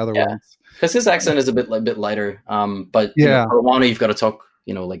some of the other ones. Because his accent is a bit lighter. But Caruana, you've got to talk,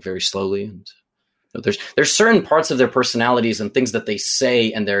 like very slowly. And there's certain parts of their personalities and things that they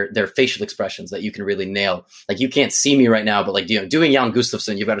say and their facial expressions that you can really nail. Like, you can't see me right now, but like doing Jan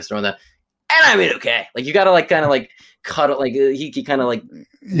Gustafsson, you've got to throw in that. And I mean, okay, like you got to like kind of like cut it, like he kind of like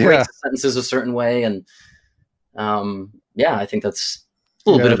breaks sentences a certain way, and I think that's a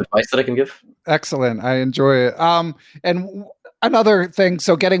little bit of advice that I can give. Excellent, I enjoy it. And another thing,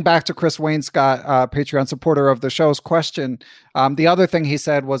 so getting back to Chris Wainscott, Patreon supporter of the show's question, the other thing he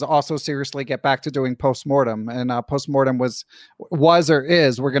said was also seriously get back to doing postmortem, and postmortem was or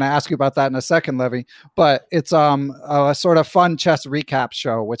is, we're going to ask you about that in a second, Levy, but it's a sort of fun chess recap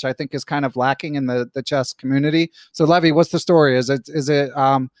show, which I think is kind of lacking in the chess community. So Levy, what's the story? Is it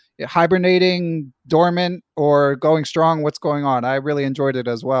hibernating, dormant, or going strong? What's going on? I really enjoyed it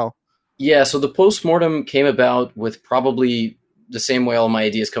as well. Yeah, so the postmortem came about with probably the same way all my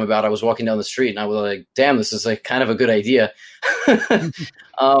ideas come about. I was walking down the street and I was like, damn, this is like kind of a good idea.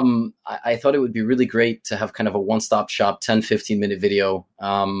 I thought it would be really great to have kind of a one-stop shop, 10-15 minute video,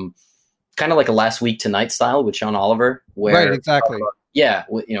 kind of like a Last Week Tonight style with John Oliver, where right, exactly.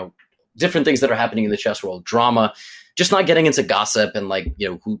 Different things that are happening in the chess world, drama, just not getting into gossip and like,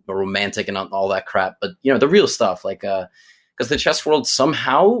 who are romantic and all that crap, but the real stuff, like, because the chess world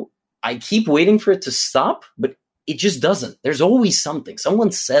somehow, I keep waiting for it to stop, but it just doesn't. There's always something.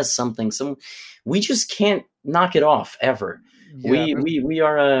 Someone says something. We just can't knock it off ever. Yeah. We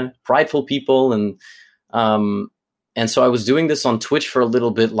are prideful people, and so I was doing this on Twitch for a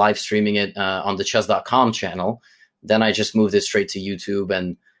little bit, live streaming it on the chess.com channel. Then I just moved it straight to YouTube,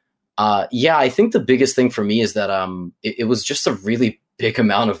 and I think the biggest thing for me is that it was just a really big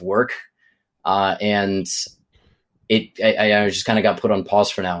amount of work, and I just kind of got put on pause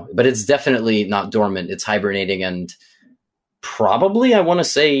for now, but it's definitely not dormant. It's hibernating, and probably I want to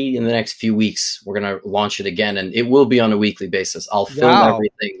say in the next few weeks, we're going to launch it again, and it will be on a weekly basis. I'll film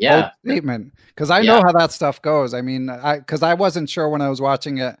everything. Yeah. Statement. Cause I know how that stuff goes. I mean, cause I wasn't sure when I was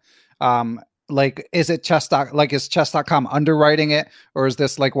watching it, like, is chess.com underwriting it, or is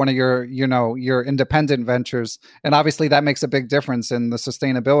this like one of your independent ventures? And obviously that makes a big difference in the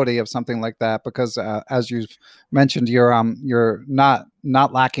sustainability of something like that, because as you've mentioned, you're not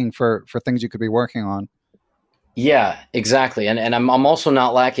lacking for things you could be working on. Yeah, exactly. And I'm also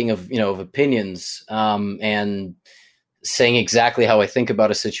not lacking of opinions, and saying exactly how I think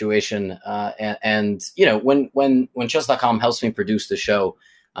about a situation. And when chess.com helps me produce the show,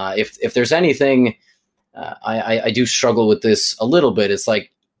 if there's anything, I do struggle with this a little bit. It's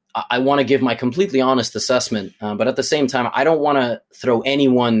like, I want to give my completely honest assessment, but at the same time, I don't want to throw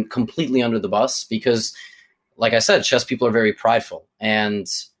anyone completely under the bus because, like I said, chess people are very prideful. And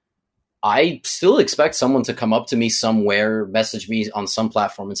I still expect someone to come up to me somewhere, message me on some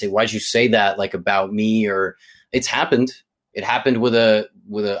platform and say, why'd you say that like about me? Or it's happened. It happened with a,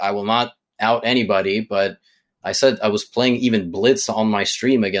 I will not out anybody, but I said I was playing even Blitz on my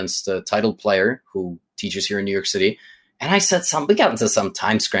stream against a title player who teaches here in New York City. And I said we got into some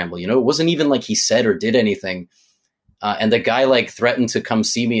time scramble, you know, it wasn't even like he said or did anything. And the guy like threatened to come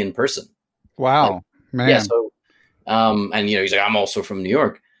see me in person. Wow, like, man. Yeah. So, and you know, he's like, I'm also from New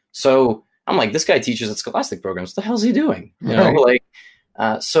York. So I'm like, this guy teaches at Scholastic programs. What the hell's he doing? You know, like,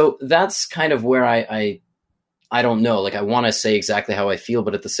 so that's kind of where I don't know. Like, I want to say exactly how I feel,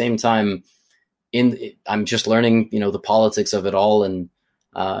 but at the same time, I'm just learning, you know, the politics of it all. And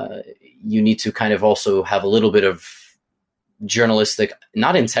you need to kind of also have a little bit of journalistic,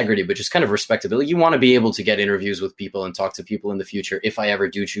 not integrity, but just kind of respectability. You want to be able to get interviews with people and talk to people in the future if I ever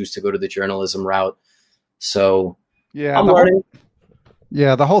do choose to go to the journalism route. So yeah, I'm learning.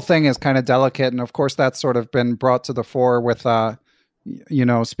 Yeah, the whole thing is kind of delicate. And of course, that's sort of been brought to the fore with, you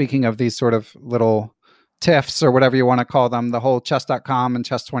know, speaking of these sort of little tiffs or whatever you want to call them, the whole chess.com and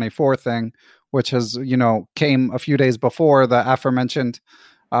chess24 thing, which has, you know, came a few days before the aforementioned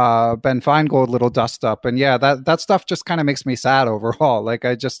Ben Feingold little dust up. And yeah, that stuff just kind of makes me sad overall. Like,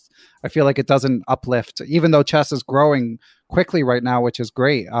 I feel like it doesn't uplift, even though chess is growing quickly right now, which is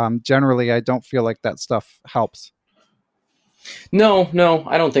great. Generally, I don't feel like that stuff helps. No,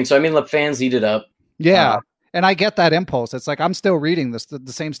 I don't think so. I mean, look, fans eat it up. Yeah. And I get that impulse. It's like, I'm still reading the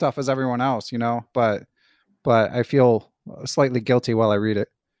same stuff as everyone else, you know, but I feel slightly guilty while I read it.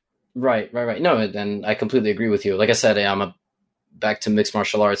 Right. No, and I completely agree with you. Like I said, I'm back to mixed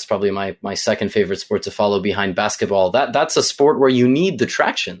martial arts, probably my second favorite sport to follow behind basketball. That's a sport where you need the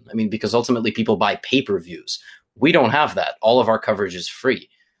traction. I mean, because ultimately people buy pay-per-views. We don't have that. All of our coverage is free.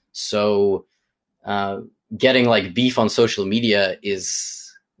 So getting like beef on social media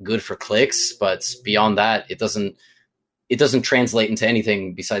is good for clicks, but beyond that, it doesn't translate into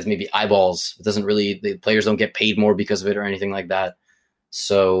anything besides maybe eyeballs. It doesn't really, the players don't get paid more because of it or anything like that.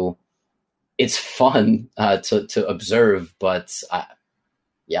 So it's fun to observe, but I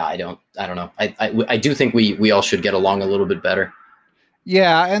don't know. I do think we all should get along a little bit better.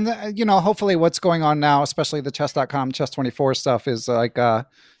 Yeah. And, you know, hopefully what's going on now, especially the chess.com, chess24 stuff is like,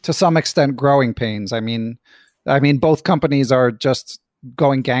 to some extent growing pains. I mean, both companies are just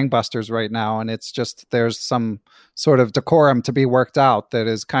going gangbusters right now. And it's just, there's some sort of decorum to be worked out that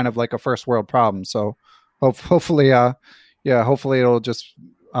is kind of like a first world problem. So hopefully it'll just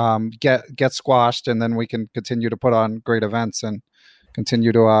get squashed, and then we can continue to put on great events and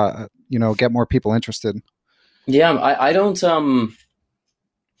continue to get more people interested. Yeah, I don't.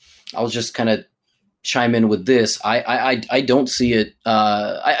 I'll just kind of chime in with this. I don't see it.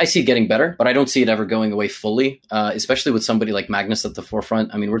 I see it getting better, but I don't see it ever going away fully. Especially with somebody like Magnus at the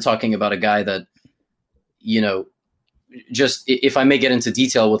forefront. I mean, we're talking about a guy that, you know, just if I may get into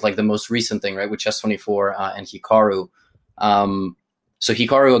detail with like the most recent thing, right, with Chess24 and Hikaru. So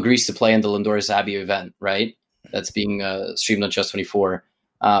Hikaru agrees to play in the Lindor Zabi event, right? That's being streamed on Chess24.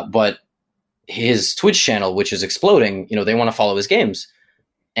 But his Twitch channel, which is exploding, you know, they want to follow his games.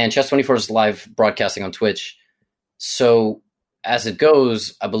 And Chess24 is live broadcasting on Twitch. So as it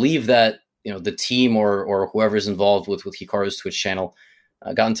goes, I believe that, you know, the team or whoever's involved with Hikaru's Twitch channel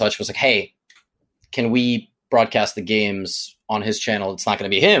got in touch, was like, hey, can we broadcast the games on his channel? It's not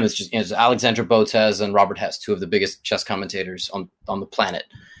going to be him. It's just, it's Alexandra Botez and Robert Hess, two of the biggest chess commentators on the planet.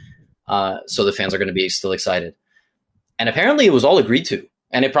 So the fans are going to be still excited. And apparently it was all agreed to.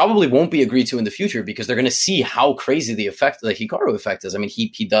 And it probably won't be agreed to in the future because they're going to see how crazy the Hikaru effect is. I mean,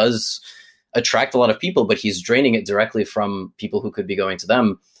 he does attract a lot of people, but he's draining it directly from people who could be going to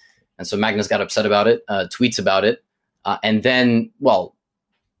them. And so Magnus got upset about it, tweets about it. And then, well,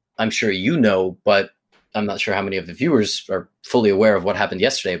 I'm sure you know, but I'm not sure how many of the viewers are fully aware of what happened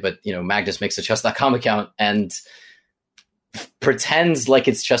yesterday. But, you know, Magnus makes a chess.com account and pretends like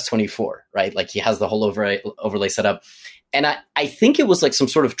it's Chess24, right? Like he has the whole overlay set up. And I think it was like some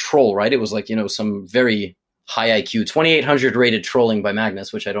sort of troll, right? It was like, you know, some very high IQ, 2800 rated trolling by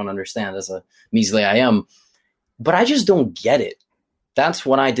Magnus, which I don't understand as a measly I am. But I just don't get it. That's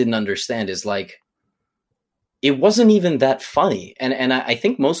what I didn't understand, is like, it wasn't even that funny. And I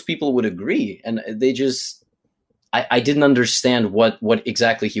think most people would agree. And they just, I didn't understand what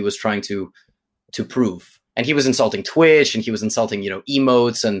exactly he was trying to prove. And he was insulting Twitch, and he was insulting, you know,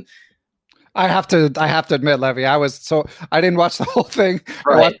 emotes. And I have to admit, Levy, I didn't watch the whole thing.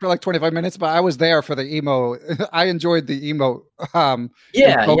 Right. I watched for like 25 minutes, but I was there for the emo. I enjoyed the emo.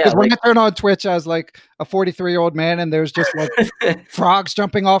 Because when I turn on Twitch as like a 43-year-old man and there's just like frogs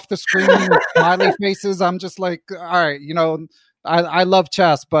jumping off the screen, and smiley faces, I'm just like, all right, I love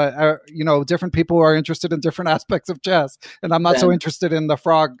chess, but different people are interested in different aspects of chess, and I'm not so interested in the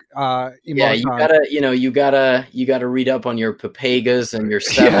frog emotion. Yeah, you gotta read up on your Papagas and your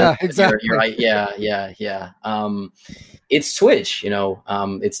seven. Yeah, exactly. Yeah. It's Twitch,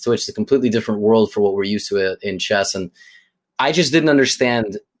 it's Twitch. It's a completely different world for what we're used to in chess, and I just didn't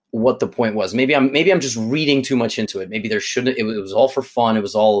understand what the point was. Maybe I'm just reading too much into it. Maybe there shouldn't. It was all for fun. It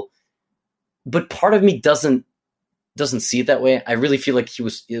was all, but part of me doesn't see it that way. I really feel like it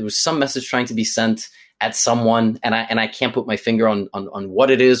was some message trying to be sent at someone, and I can't put my finger on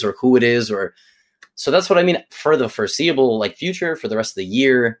what it is or who it is, so that's what I mean. For the foreseeable future, for the rest of the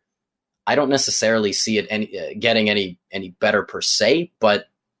year, I don't necessarily see it getting any better per se, but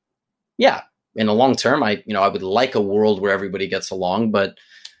yeah, in the long term, I would like a world where everybody gets along, but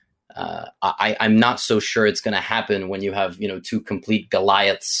I'm not so sure it's going to happen when you have two complete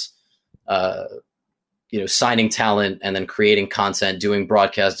Goliaths, signing talent and then creating content, doing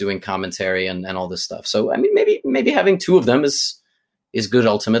broadcast, doing commentary, and all this stuff. So I mean, maybe having two of them is good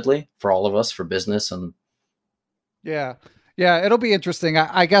ultimately for all of us, for business. And yeah, it'll be interesting.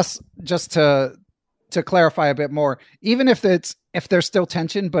 I guess just to clarify a bit more, even if there's still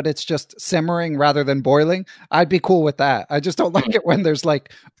tension, but it's just simmering rather than boiling, I'd be cool with that. I just don't like it when there's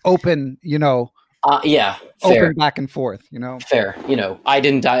like open, fair. Open back and forth, Fair.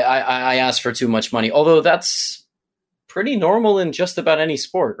 I asked for too much money, although that's pretty normal in just about any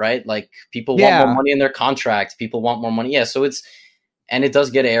sport, right? Like people want more money in their contract. People want more money. Yeah. So it does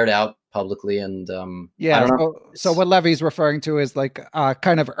get aired out publicly. And I don't know. So what Levy's referring to is like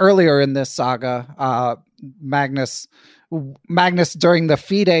kind of earlier in this saga, Magnus during the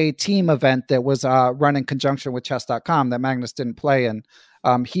FIDE team event that was run in conjunction with chess.com that Magnus didn't play in.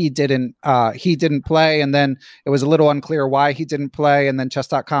 He didn't play, and then it was a little unclear why he didn't play, and then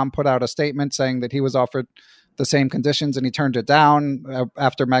chess.com put out a statement saying that he was offered the same conditions and he turned it down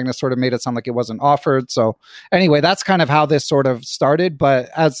after Magnus sort of made it sound like it wasn't offered. So anyway, that's kind of how this sort of started, but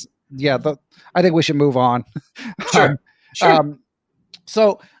I think we should move on. Sure.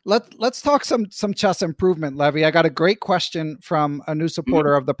 So let's talk some chess improvement, Levy. I got a great question from a new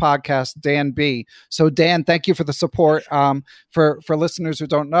supporter of the podcast, Dan B. So Dan, thank you for the support. For listeners who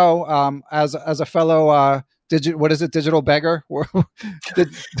don't know, as a fellow digital beggar,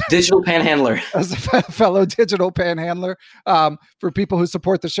 digital panhandler, as a fellow digital panhandler, for people who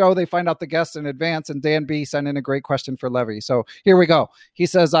support the show, they find out the guests in advance. And Dan B sent in a great question for Levy. So here we go. He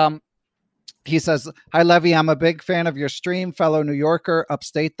says, hi, Levy. I'm a big fan of your stream, fellow New Yorker,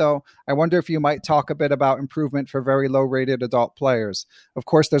 upstate, though. I wonder if you might talk a bit about improvement for very low-rated adult players. Of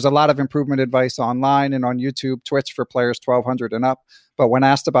course, there's a lot of improvement advice online and on YouTube, Twitch for players 1,200 and up. But when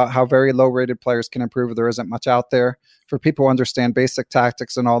asked about how very low-rated players can improve, there isn't much out there. For people who understand basic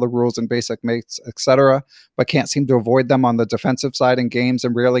tactics and all the rules and basic mates, etc., but can't seem to avoid them on the defensive side in games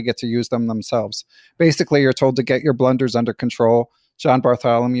and rarely get to use them themselves. Basically, you're told to get your blunders under control. John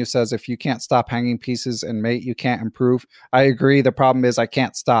Bartholomew says, if you can't stop hanging pieces and mate, you can't improve. I agree. The problem is I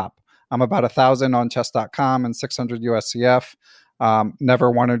can't stop. I'm about 1,000 on chess.com and 600 USCF. Never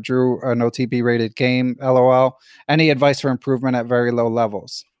won or drew an OTB rated game, LOL. Any advice for improvement at very low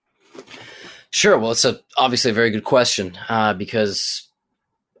levels? Sure. Well, it's obviously a very good question because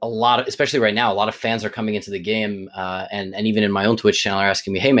especially right now, a lot of fans are coming into the game and even in my own Twitch channel are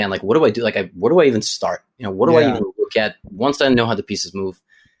asking me, hey man, like, what do I do? Like, where do I even start? What do I even look at once I know how the pieces move?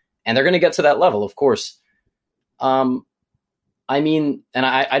 And they're going to get to that level, of course. I mean, and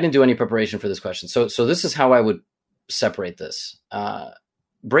I didn't do any preparation for this question. So this is how I would separate this.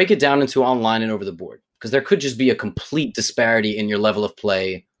 Break it down into online and over the board, because there could just be a complete disparity in your level of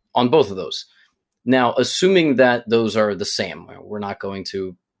play on both of those. Now, assuming that those are the same, we're not going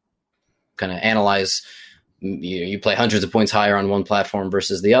to kind of analyze, you play hundreds of points higher on one platform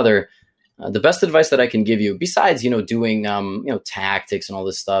versus the other. The best advice that I can give you, besides, doing, tactics and all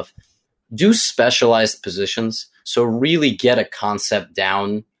this stuff, do specialized positions. So really get a concept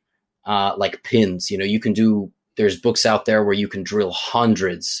down, like pins. There's books out there where you can drill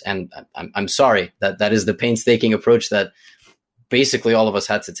hundreds. And I'm sorry, that is the painstaking approach that basically all of us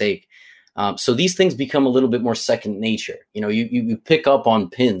had to take. So these things become a little bit more second nature. You pick up on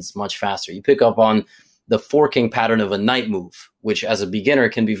pins much faster. You pick up on the forking pattern of a knight move, which as a beginner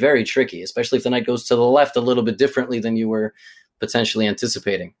can be very tricky, especially if the knight goes to the left a little bit differently than you were potentially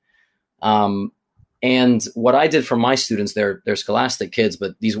anticipating. And what I did for my students, they're Scholastic kids,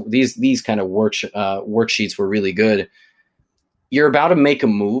 but these kind of worksheets were really good. You're about to make a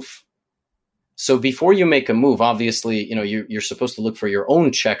move. So before you make a move, obviously, you're supposed to look for your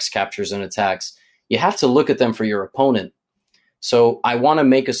own checks, captures, and attacks. You have to look at them for your opponent. So I want to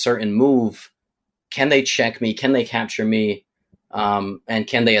make a certain move. Can they check me? Can they capture me? And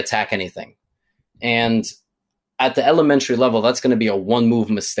can they attack anything? And at the elementary level, that's going to be a one move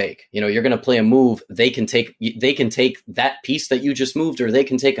mistake. You're going to play a move. They can take that piece that you just moved, or they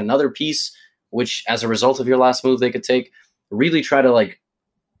can take another piece, which as a result of your last move, they could take. Really try to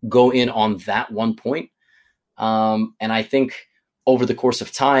go in on that one point. And I think over the course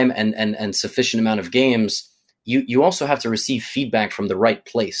of time and sufficient amount of games, you also have to receive feedback from the right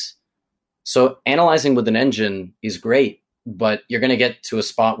place. So analyzing with an engine is great, but you're going to get to a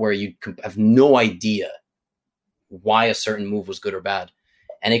spot where you have no idea why a certain move was good or bad.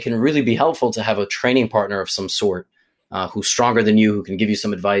 And it can really be helpful to have a training partner of some sort who's stronger than you, who can give you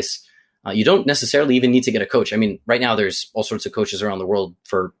some advice. You don't necessarily even need to get a coach. I mean, right now there's all sorts of coaches around the world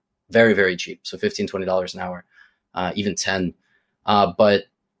for very, very cheap. So $15, $20 an hour, even 10. But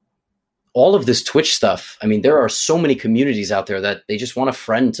all of this Twitch stuff, I mean, there are so many communities out there that they just want a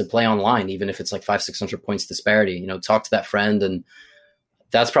friend to play online, even if it's 500-600 points disparity. Talk to that friend. And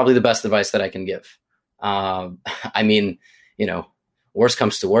that's probably the best advice that I can give. I mean, worst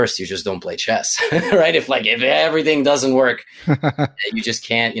comes to worst, you just don't play chess, right? If everything doesn't work, you just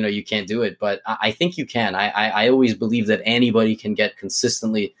can't, you can't do it. But I think you can. I always believe that anybody can get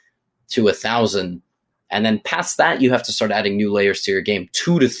consistently to 1,000. And then past that, you have to start adding new layers to your game,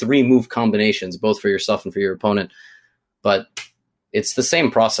 2 to 3 move combinations, both for yourself and for your opponent. But it's the same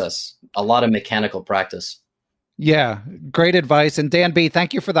process, a lot of mechanical practice. Yeah, great advice. And Dan B,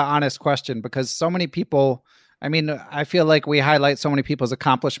 thank you for the honest question, because so many people, I mean, I feel like we highlight so many people's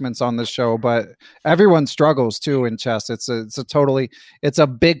accomplishments on this show, but everyone struggles too in chess. It's a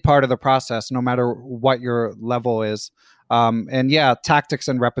big part of the process, no matter what your level is. And yeah, tactics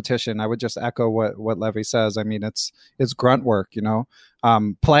and repetition. I would just echo what Levy says. I mean, it's grunt work,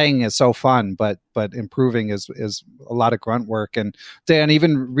 playing is so fun, but improving is a lot of grunt work. And Dan,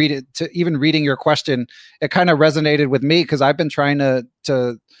 even reading your question, it kind of resonated with me, because I've been trying to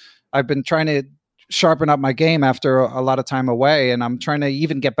sharpen up my game after a lot of time away, and I'm trying to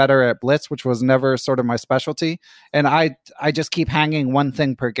even get better at blitz, which was never sort of my specialty. And I just keep hanging one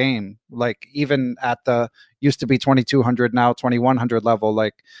thing per game, even at the used to be 2200, now 2100 level,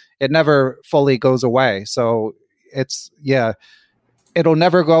 it never fully goes away. So it'll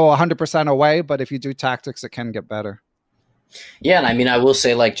never go 100% away, but if you do tactics, it can get better. Yeah, and I mean, I will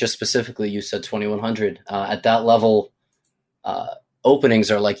say, just specifically, you said 2100 at that level. Openings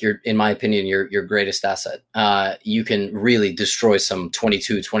are in my opinion, your greatest asset. You can really destroy some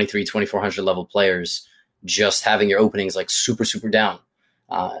 22, 23, 2400 level players just having your openings super, super down.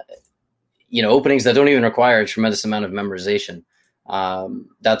 Openings that don't even require a tremendous amount of memorization.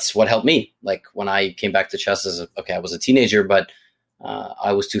 That's what helped me. When I came back to chess I was a teenager, but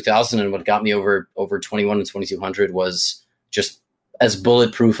I was 2000, and what got me over 21 and 2200 was just as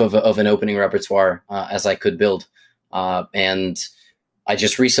bulletproof of an opening repertoire as I could build. And I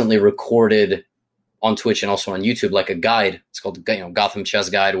just recently recorded on Twitch and also on YouTube a guide. It's called Gotham Chess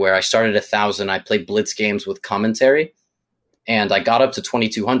Guide, where I started 1,000. I played blitz games with commentary, and I got up to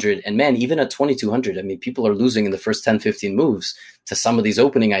 2,200. And man, even at 2,200, I mean, people are losing in the first 10, 15 moves to some of these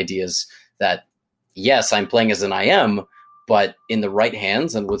opening ideas that, yes, I'm playing as an IM, but in the right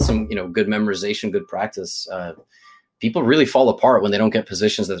hands and with some good memorization, good practice, people really fall apart when they don't get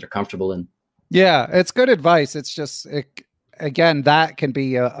positions that they're comfortable in. Yeah, it's good advice. It's just again, that can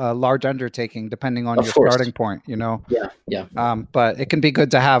be a large undertaking depending on your starting point, Yeah. But it can be good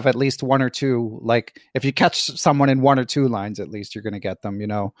to have at least one or two, if you catch someone in one or two lines, at least you're going to get them,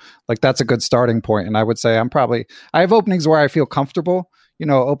 that's a good starting point. And I would say I have openings where I feel comfortable,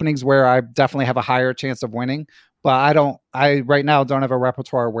 openings where I definitely have a higher chance of winning, but I right now don't have a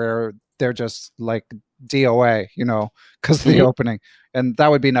repertoire where they're just DOA, because of the opening. And that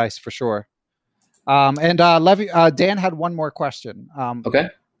would be nice for sure. And Levy, Dan had one more question. Okay.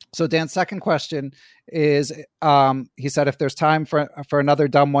 So Dan's second question is, he said, if there's time for another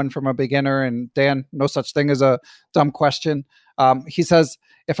dumb one from a beginner, and Dan, no such thing as a dumb question. He says,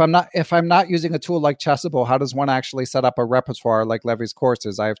 if I'm not using a tool like Chessable, how does one actually set up a repertoire like Levy's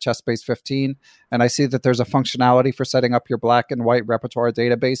courses? I have ChessBase 15, and I see that there's a functionality for setting up your black and white repertoire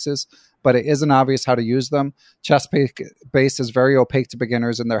databases, but it isn't obvious how to use them. ChessBase is very opaque to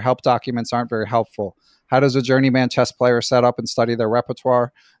beginners, and their help documents aren't very helpful. How does a journeyman chess player set up and study their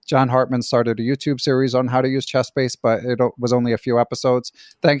repertoire? John Hartman started a YouTube series on how to use ChessBase, but it was only a few episodes.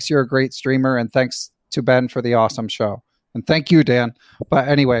 Thanks, you're a great streamer, and thanks to Ben for the awesome show. And thank you, Dan. But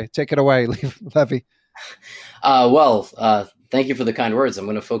anyway, take it away, Levy. Thank you for the kind words. I'm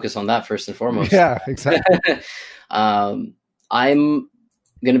going to focus on that first and foremost. Yeah, exactly. I'm going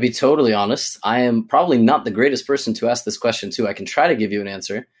to be totally honest. I am probably not the greatest person to ask this question to. I can try to give you an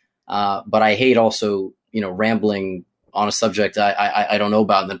answer, but I hate also, rambling on a subject I don't know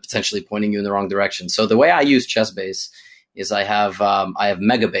about and then potentially pointing you in the wrong direction. So the way I use ChessBase is I have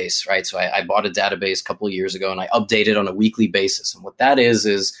Megabase, right? So I bought a database a couple of years ago and I update it on a weekly basis. And what that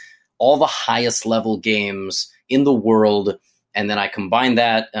is all the highest level games in the world. And then I combine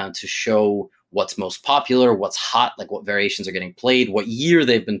that to show what's most popular, what's hot, like what variations are getting played, what year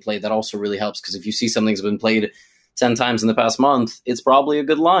they've been played. That also really helps, because if you see something's been played 10 times in the past month, it's probably a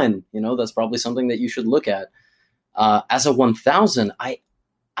good line. That's probably something that you should look at. As a 1000,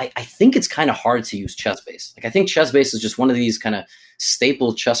 I think it's kind of hard to use ChessBase. Like, I think ChessBase is just one of these kind of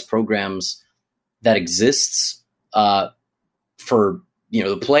staple chess programs that exists for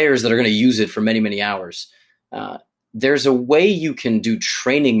the players that are going to use it for many, many hours. There's a way you can do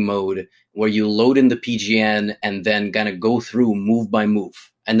training mode where you load in the PGN and then kind of go through move by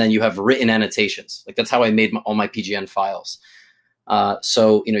move, and then you have written annotations. Like, that's how I made all my PGN files.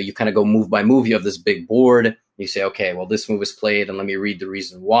 So you kind of go move by move. You have this big board. You say, okay, well, this move is played, and let me read the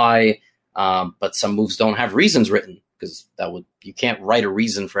reason why. But some moves don't have reasons written, because you can't write a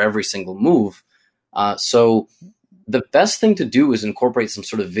reason for every single move. So the best thing to do is incorporate some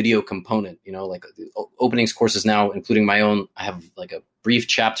sort of video component. Like openings courses now, including my own, I have like a brief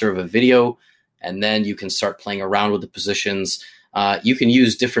chapter of a video, and then you can start playing around with the positions. You can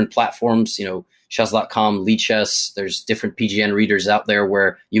use different platforms, chess.com, Lichess. There's different PGN readers out there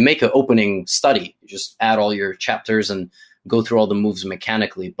where you make an opening study. You just add all your chapters and go through all the moves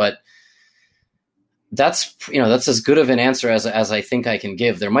mechanically. But that's as good of an answer as I think I can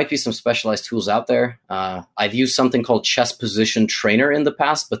give. There might be some specialized tools out there. I've used something called Chess Position Trainer in the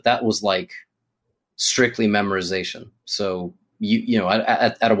past, but that was like strictly memorization. So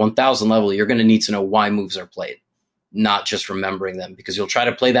at a 1000 level, you're going to need to know why moves are played, not just remembering them, because you'll try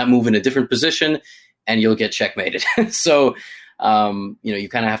to play that move in a different position and you'll get checkmated. So, you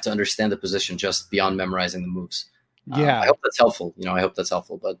kind of have to understand the position just beyond memorizing the moves. Yeah. I hope that's helpful.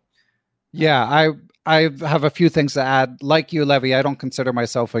 But yeah, I have a few things to add. Like you, Levy, I don't consider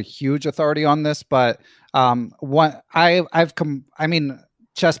myself a huge authority on this, but ChessBase,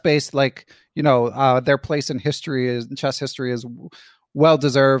 like, their place in chess history is well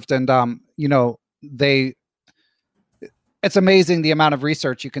deserved. And, it's amazing the amount of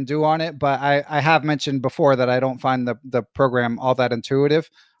research you can do on it, but I have mentioned before that I don't find the program all that intuitive.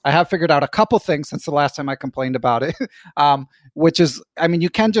 I have figured out a couple things since the last time I complained about it, which is, you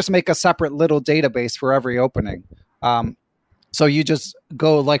can just make a separate little database for every opening. So you just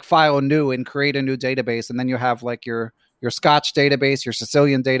go like file new and create a new database, and then you have like your Scotch database, your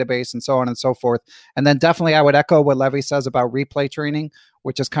Sicilian database, and so on and so forth. And then definitely I would echo what Levy says about replay training,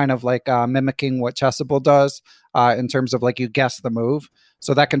 which is kind of like mimicking what Chessable does in terms of like you guess the move.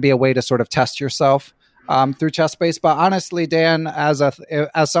 So that can be a way to sort of test yourself through ChessBase. But honestly, Dan, as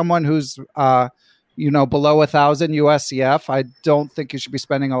someone who's below 1000 USCF, I don't think you should be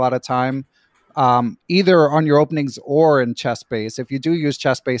spending a lot of time either on your openings or in ChessBase. If you do use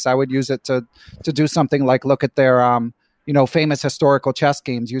ChessBase, I would use it to do something like look at their famous historical chess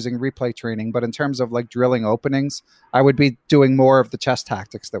games using replay training. But in terms of like drilling openings, I would be doing more of the chess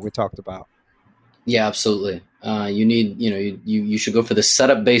tactics that we talked about. Yeah, absolutely. You need, you should go for the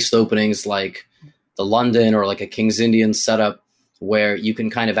setup based openings like the London or like a King's Indian setup, where you can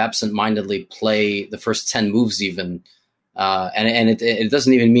kind of absent-mindedly play the first 10 moves even. And it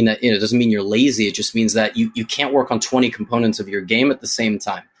doesn't even mean that, it doesn't mean you're lazy. It just means that you can't work on 20 components of your game at the same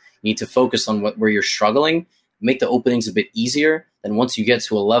time. You need to focus on where you're struggling, make the openings a bit easier. Then once you get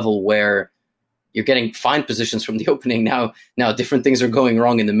to a level where you're getting fine positions from the opening, now different things are going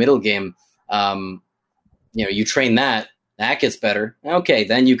wrong in the middle game. You train that gets better. Okay,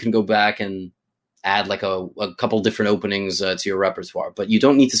 then you can go back and add like a couple different openings to your repertoire. But you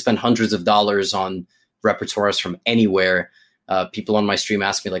don't need to spend hundreds of dollars on repertoires from anywhere. People on my stream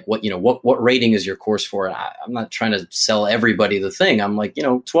ask me like, what rating is your course for? And I'm not trying to sell everybody the thing. I'm like,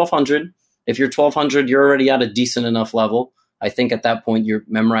 1200. If you're 1200, you're already at a decent enough level. I think at that point, you're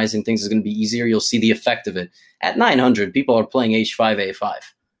memorizing things is going to be easier. You'll see the effect of it. At 900, people are playing H5, A5.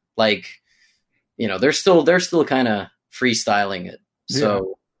 Like, they're still kind of freestyling it.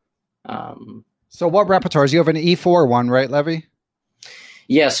 So, so what repertoires? You have an E4 one, right, Levy?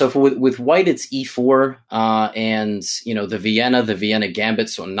 Yeah, so with white, it's E4 and, the Vienna Gambit.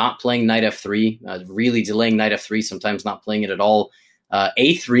 So not playing knight F3, really delaying knight F3, sometimes not playing it at all.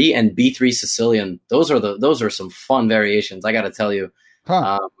 A3 and B3 Sicilian. Those are some fun variations, I got to tell you.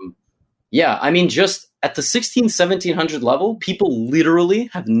 Huh. Yeah, I mean, just at the 1700 level, people literally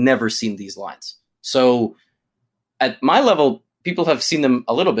have never seen these lines. So at my level, people have seen them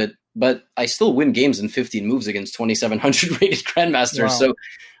a little bit, but I still win games in 15 moves against 2,700 rated grandmasters. Wow.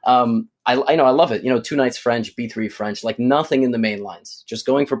 So I know I love it. 2 knights French, B3 French, like nothing in the main lines. Just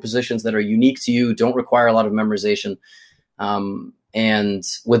going for positions that are unique to you, don't require a lot of memorization. And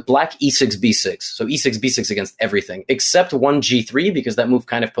with black, E6, B6. So E6, B6 against everything, except one G3, because that move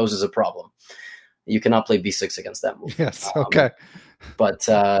kind of poses a problem. You cannot play B6 against that move. Yes, okay. But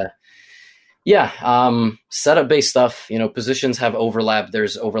setup-based stuff, positions have overlap.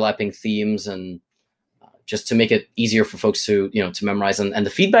 There's overlapping themes, and just to make it easier for folks to, to memorize. And the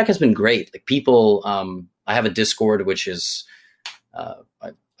feedback has been great. Like people, I have a Discord, which is, I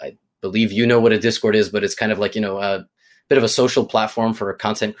believe you know what a Discord is, but it's kind of like, a bit of a social platform for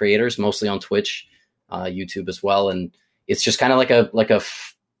content creators, mostly on Twitch, YouTube as well. And it's just kind of like a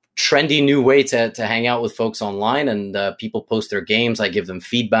trendy new way to hang out with folks online, and people post their games. I give them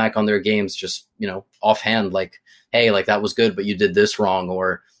feedback on their games, just, offhand, like, hey, like that was good, but you did this wrong,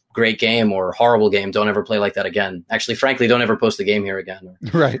 or great game, or horrible game. Don't ever play like that again. Actually, frankly, don't ever post a game here again.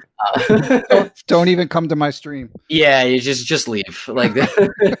 Right. Don't even come to my stream. Yeah, you just leave. Like,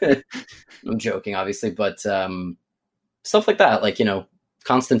 I'm joking, obviously, but stuff like that, like,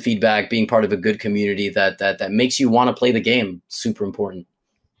 constant feedback, being part of a good community that makes you want to play the game, super important.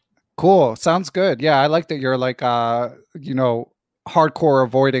 Cool. Sounds good. Yeah, I like that you're like, hardcore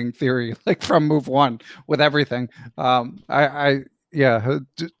avoiding theory, like from move one with everything.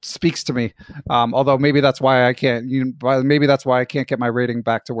 It speaks to me. Although maybe that's why I can't. Maybe that's why I can't get my rating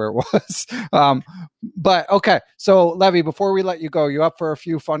back to where it was. But okay. So Levy, before we let you go, you up for a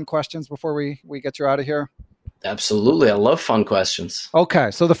few fun questions before we get you out of here? Absolutely. I love fun questions.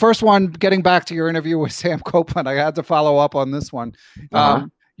 Okay. So the first one, getting back to your interview with Sam Copeland, I had to follow up on this one.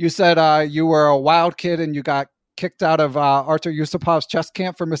 You said you were a wild kid and you got kicked out of Artur Yusupov's chess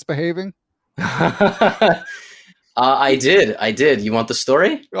camp for misbehaving. I did. You want the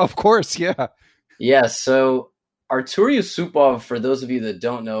story? Of course. Yeah. Yeah. So Artur Yusupov, for those of you that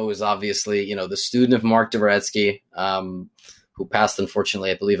don't know, is obviously, the student of Mark Dvoretsky, who passed, unfortunately,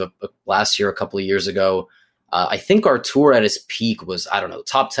 I believe last year, a couple of years ago. I think Artur at his peak was, I don't know,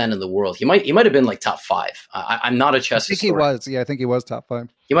 top 10 in the world. He might have been like top 5. I'm not a chess historian. He was. Yeah, I think he was top 5.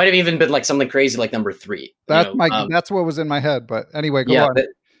 He might have even been like something crazy like number 3. That's what was in my head. But anyway, go on.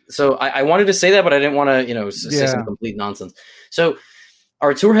 So I wanted to say that, but I didn't want to, say some complete nonsense. So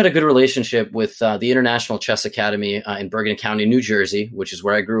Artur had a good relationship with the International Chess Academy in Bergen County, New Jersey, which is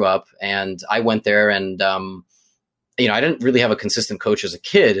where I grew up. And I went there, and I didn't really have a consistent coach as a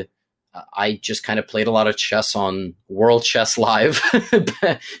kid. I just kind of played a lot of chess on World Chess Live.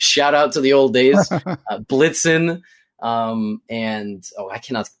 Shout out to the old days, Blitzen. And I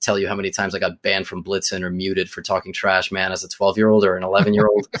cannot tell you how many times I got banned from Blitzen or muted for talking trash, man, as a 12-year-old or an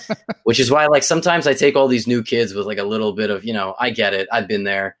 11-year-old, which is why, like, sometimes I take all these new kids with like a little bit of, I get it. I've been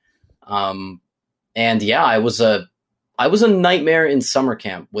there. And yeah, I was a nightmare in summer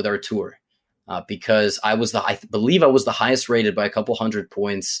camp with Artur, because I believe I was the highest rated by a couple hundred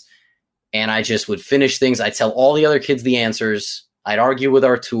points. And I just would finish things. I'd tell all the other kids the answers. I'd argue with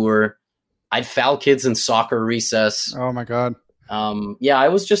Artur. I'd foul kids in soccer recess. Oh my God. Yeah, I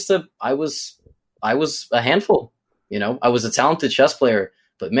was a handful. I was a talented chess player,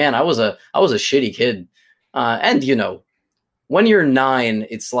 but man, I was a shitty kid. And when you're 9,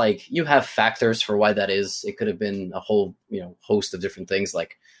 it's like you have factors for why that is. It could have been a whole, host of different things,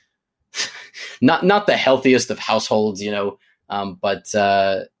 like not the healthiest of households, but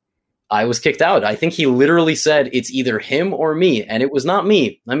I was kicked out. I think he literally said it's either him or me, and it was not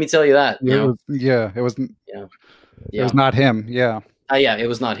me. Let me tell you that. It was not him. Yeah. It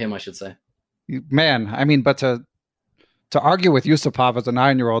was not him, I should say. Man, I mean, but to argue with Yusupov as a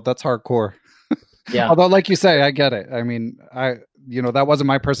 9-year-old, that's hardcore. Yeah. Although, like you say, I get it. I mean, that wasn't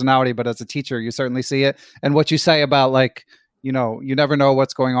my personality, but as a teacher, you certainly see it. And what you say about, like, you never know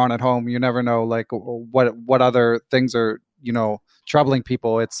what's going on at home. You never know, like, what other things are, troubling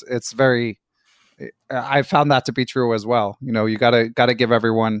people. It's very, I found that to be true as well. You gotta give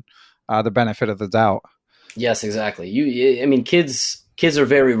everyone the benefit of the doubt. Yes, exactly. I mean, kids are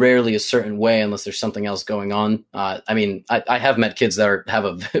very rarely a certain way unless there's something else going on. I mean, I have met kids that have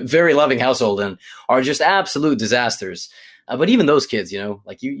a very loving household and are just absolute disasters. But even those kids,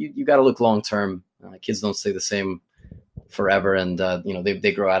 like you got to look long term. Kids don't stay the same forever, and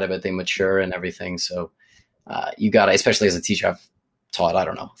they grow out of it, they mature and everything. So you got to, especially as a teacher, I've taught, I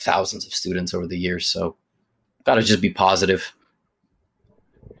don't know, thousands of students over the years. So got to just be positive.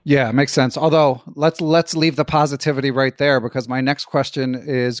 Yeah, it makes sense. Although let's leave the positivity right there, because my next question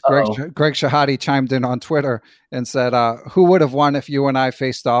is Greg Shahade chimed in on Twitter and said, who would have won if you and I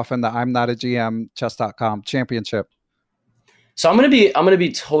faced off in the I'm Not a GM Chess.com championship? So I'm gonna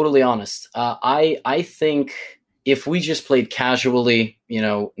be totally honest. I think if we just played casually,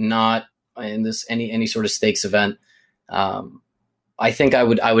 not in this any sort of stakes event, I think I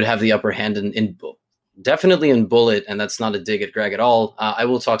would have the upper hand in definitely in Bullet, and that's not a dig at Greg at all. I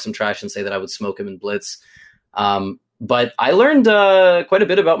will talk some trash and say that I would smoke him in Blitz. But I learned quite a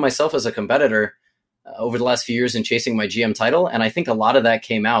bit about myself as a competitor over the last few years in chasing my GM title, and I think a lot of that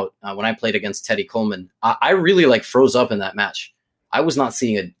came out when I played against Teddy Coleman. I really froze up in that match. I was not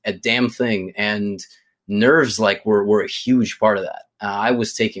seeing a damn thing, and nerves were a huge part of that. I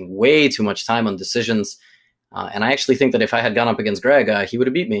was taking way too much time on decisions, and I actually think that if I had gone up against Greg, he would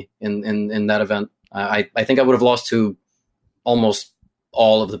have beat me in that event. I think I would have lost to almost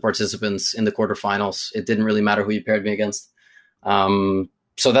all of the participants in the quarterfinals. It didn't really matter who you paired me against.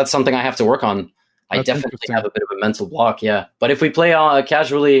 So that's something I have to work on. I definitely have a bit of a mental block, yeah. But if we play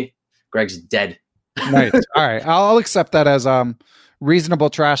casually, Greg's dead. Nice. All right. I'll accept that as reasonable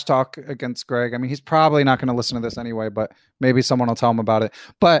trash talk against Greg. I mean, he's probably not going to listen to this anyway, but maybe someone will tell him about it.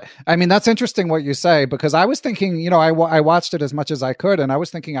 But I mean, that's interesting what you say, because I was thinking, I watched it as much as I could, and I was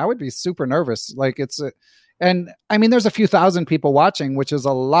thinking I would be super nervous. And I mean, there's a few thousand people watching, which is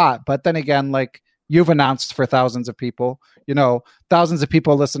a lot. But then again, you've announced for thousands of people, thousands of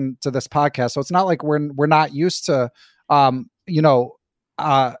people listen to this podcast. So it's not like we're not used to,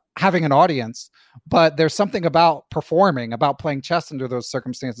 having an audience. But there's something about performing, about playing chess under those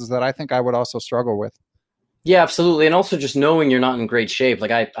circumstances that I think I would also struggle with. Yeah, absolutely. And also just knowing you're not in great shape.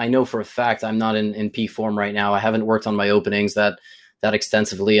 I know for a fact I'm not in peak form right now. I haven't worked on my openings that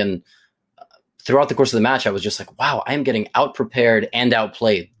extensively. And throughout the course of the match, I was just like, wow, I am getting out prepared and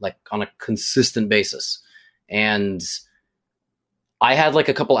outplayed on a consistent basis. And I had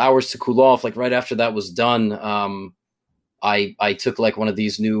a couple hours to cool off. Right after that was done, I took one of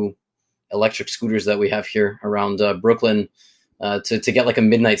these new electric scooters that we have here around Brooklyn to get a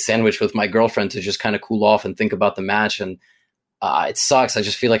midnight sandwich with my girlfriend to just kind of cool off and think about the match. And it sucks. I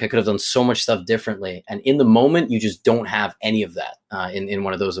just feel like I could have done so much stuff differently. And in the moment, you just don't have any of that in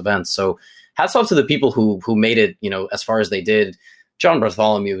one of those events. So hats off to the people who made it, as far as they did. John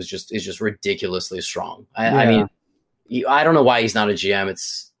Bartholomew is just ridiculously strong. I mean, I don't know why he's not a GM.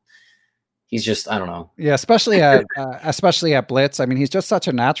 He's just, I don't know. Yeah, especially at Blitz. I mean, he's just such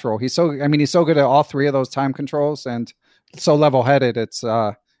a natural. He's so good at all three of those time controls and so level-headed. It's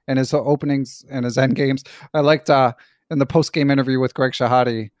and his openings and his end games. I liked in the post-game interview with Greg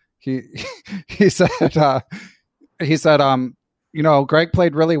Shahade, he said Greg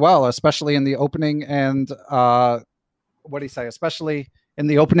played really well, especially in the opening and what did he say? Especially in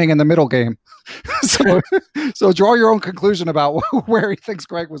the opening and the middle game. So draw your own conclusion about where he thinks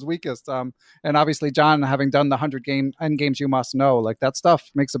Greg was weakest. And obviously, John, having done the 100 end games, you must know, that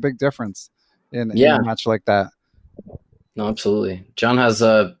stuff makes a big difference in a match like that. No, absolutely. John has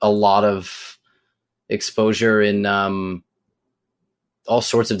a lot of exposure in all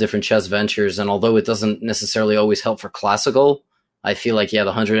sorts of different chess ventures. And although it doesn't necessarily always help for classical, I feel the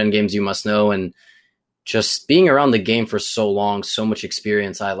 100 end games you must know, and just being around the game for so long, so much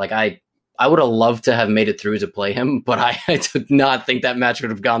experience. I would have loved to have made it through to play him, but I did not think that match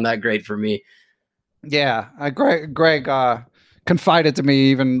would have gone that great for me. Yeah, Greg confided to me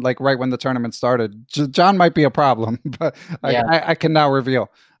even right when the tournament started. John might be a problem, but I can now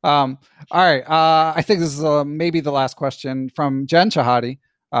reveal. All right, I think this is maybe the last question from Jen Shahade,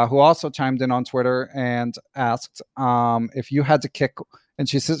 who also chimed in on Twitter and asked if you had to kick. And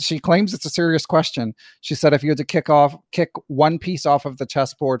she claims it's a serious question. She said, if you had to kick one piece off of the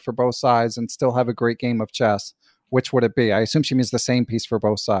chessboard for both sides and still have a great game of chess, which would it be? I assume she means the same piece for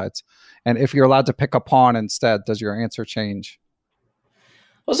both sides. And if you're allowed to pick a pawn instead, does your answer change?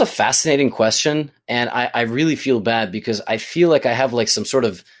 That was a fascinating question. And I really feel bad because I feel like I have some sort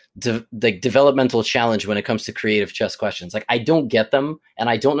of developmental challenge when it comes to creative chess questions. I don't get them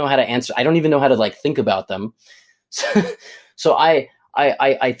and I don't know how to answer. I don't even know how to think about them. So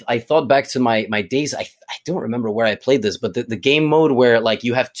I thought back to my days. I don't remember where I played this, but the game mode where like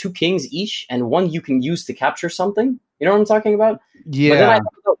you have 2 kings each and one you can use to capture something. You know what I'm talking about? Yeah. But then I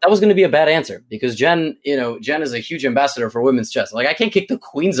thought that was going to be a bad answer because Jen is a huge ambassador for women's chess. Like I can't kick the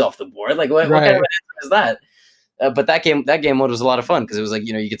queens off the board. Like what kind of an answer is that? But that game mode was a lot of fun because it was like,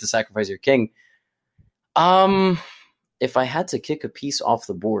 you get to sacrifice your king. If I had to kick a piece off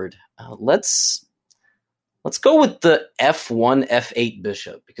the board, let's go with the F1, F8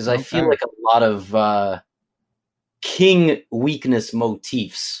 bishop because I feel like a lot of king weakness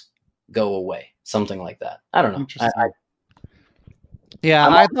motifs go away. Something like that. I don't know.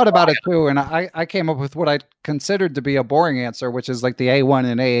 I thought about it too, and I came up with what I considered to be a boring answer, which is like the A1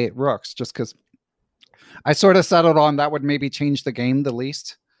 and A8 rooks, just because I sort of settled on that would maybe change the game the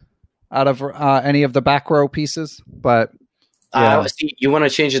least out of any of the back row pieces. But see, you want to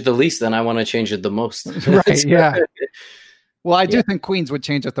change it the least, then I want to change it the most. Right? Yeah. Well, I do think queens would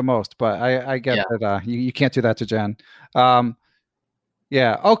change it the most, but I get that you can't do that to Jen.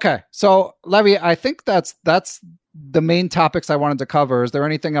 Yeah. Okay. So, Levy, I think that's the main topics I wanted to cover. Is there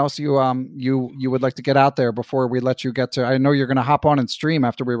anything else you would like to get out there before we let you get to? I know you're going to hop on and stream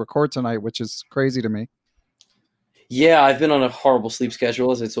after we record tonight, which is crazy to me. Yeah, I've been on a horrible sleep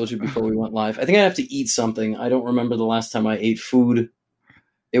schedule, as I told you before we went live. I think I have to eat something. I don't remember the last time I ate food.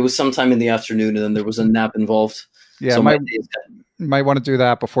 It was sometime in the afternoon, and then there was a nap involved. Yeah, so might want to do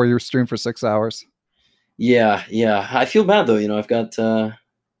that before you stream for 6 hours. Yeah. I feel bad though. I've got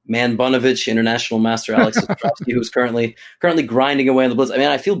Man Bunovich, international master Alex Ostrowski, who's currently grinding away on the blitz. I mean,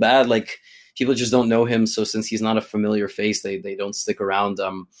 I feel bad. Like people just don't know him, so since he's not a familiar face, they don't stick around.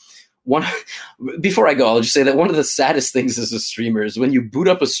 Before I go, I'll just say that one of the saddest things as a streamer is when you boot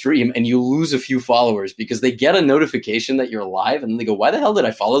up a stream and you lose a few followers because they get a notification that you're live and they go, "Why the hell did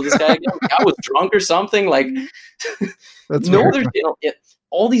I follow this guy again? Like, I was drunk or something." Like, that's no other channel.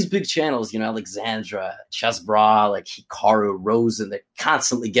 All these big channels, Alexandra, Chessbra, like Hikaru, Rosen, they're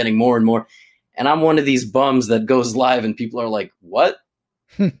constantly getting more and more. And I'm one of these bums that goes live and people are like, "What?"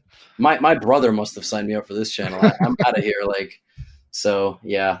 My brother must have signed me up for this channel. I'm out of here. Like, so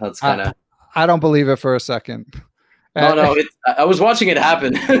yeah, that's kind of. I don't believe it for a second. No, I was watching it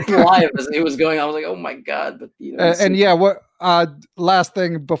happen live as it was going. I was like, "Oh my god!" But what? Last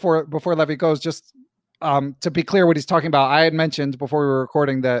thing before Levy goes, just. To be clear what he's talking about, I had mentioned before we were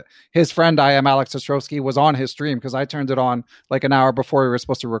recording that his friend I am Alex Ostrowski was on his stream because I turned it on like an hour before we were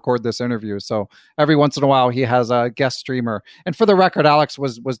supposed to record this interview. So every once in a while he has a guest streamer. And for the record, Alex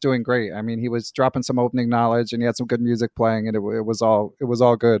was doing great. I mean, he was dropping some opening knowledge and he had some good music playing and it was all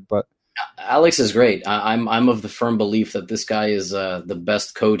good. But Alex is great. I'm of the firm belief that this guy is the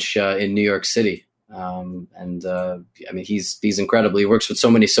best coach in New York City. I mean, he's incredible. He works with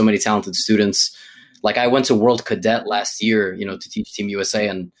so many talented students. Like I went to World Cadet last year, to teach Team USA,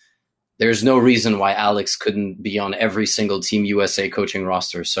 and there's no reason why Alex couldn't be on every single Team USA coaching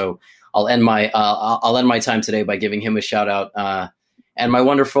roster. So I'll end my time today by giving him a shout out, and my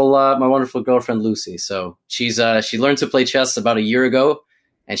wonderful girlfriend Lucy. So she learned to play chess about a year ago,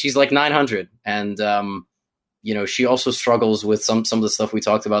 and she's like 900, and she also struggles with some of the stuff we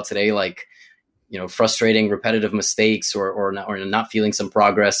talked about today, like. Frustrating repetitive mistakes or not feeling some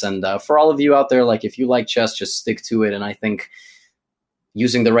progress. And for all of you out there, like if you like chess, just stick to it. And I think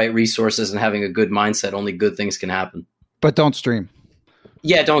using the right resources and having a good mindset, only good things can happen. But don't stream.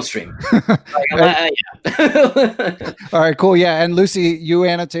 Yeah, don't stream. All right, cool. Yeah, and Lucy, you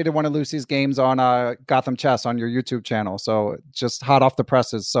annotated one of Lucy's games on Gotham Chess on your YouTube channel. So just hot off the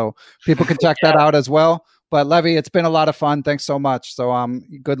presses. So people can check that out as well. But Levy, it's been a lot of fun. Thanks so much. So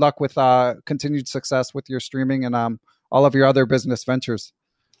good luck with continued success with your streaming and all of your other business ventures.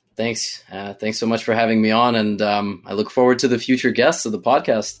 Thanks. Thanks so much for having me on. And I look forward to the future guests of the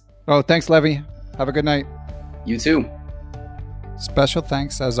podcast. Oh, thanks, Levy. Have a good night. You too. Special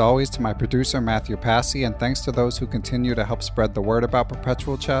thanks, as always, to my producer, Matthew Passy, and thanks to those who continue to help spread the word about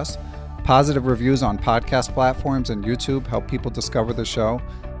Perpetual Chess. Positive reviews on podcast platforms and YouTube help people discover the show,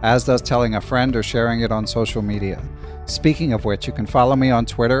 as does telling a friend or sharing it on social media. Speaking of which, you can follow me on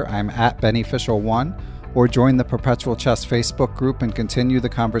Twitter. I'm at BennyFischel1, or join the Perpetual Chess Facebook group and continue the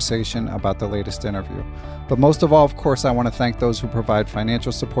conversation about the latest interview. But most of all, of course, I want to thank those who provide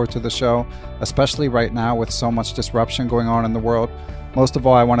financial support to the show, especially right now with so much disruption going on in the world. Most of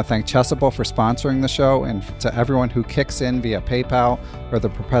all, I want to thank Chessable for sponsoring the show, and to everyone who kicks in via PayPal or the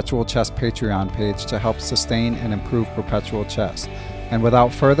Perpetual Chess Patreon page to help sustain and improve Perpetual Chess. And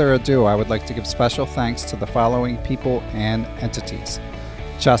without further ado, I would like to give special thanks to the following people and entities: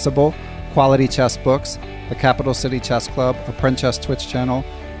 Chessable, Quality Chess Books, the Capital City Chess Club, a Print Chess Twitch channel,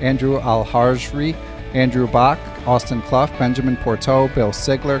 Andrew Al-Harjri, Andrew Bach, Austin Clough, Benjamin Porteau, Bill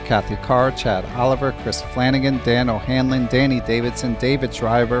Sigler, Kathy Carr, Chad Oliver, Chris Flanagan, Dan O'Hanlon, Danny Davidson, David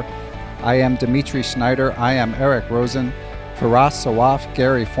Shriver. I am Dimitri Schneider. I am Eric Rosen. Firas Sawaf,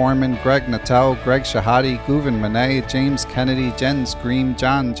 Gary Foreman, Greg Natel, Greg Shahadi, Guven Manet, James Kennedy, Jen Scream,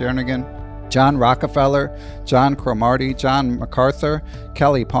 John Jernigan, John Rockefeller, John Cromarty, John MacArthur,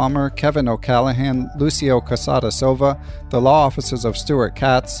 Kelly Palmer, Kevin O'Callahan, Lucio Casada Silva, the law offices of Stuart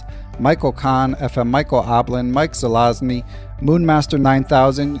Katz, Michael Kahn, FM Michael Oblin, Mike Zelazny, Moonmaster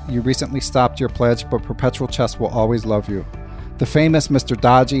 9000, you recently stopped your pledge, but Perpetual Chess will always love you. The famous Mr.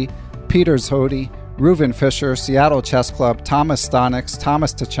 Dodgy, Peter Zhody, Reuven Fisher, Seattle Chess Club, Thomas Stonix,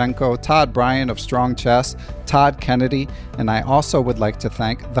 Thomas Tachenko, Todd Bryan of Strong Chess, Todd Kennedy, and I also would like to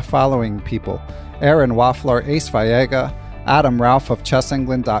thank the following people: Aaron Waffler, Ace Vallega, Adam Ralph of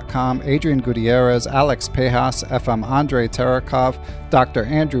ChessEngland.com, Adrian Gutierrez, Alex Pejas, FM Andre Terakov, Dr.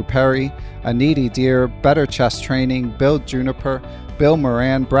 Andrew Perry, Aniti Deer, Better Chess Training, Bill Juniper, Bill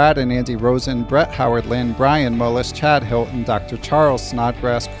Moran, Brad and Andy Rosen, Brett Howard Lynn, Brian Mullis, Chad Hilton, Dr. Charles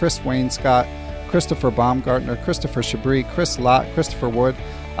Snodgrass, Chris Wainscott, Christopher Baumgartner, Christopher Chabris, Chris Lott, Christopher Wood.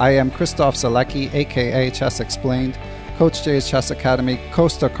 I am Christoph Zalecki, a.k.a. Chess Explained, Coach J's Chess Academy,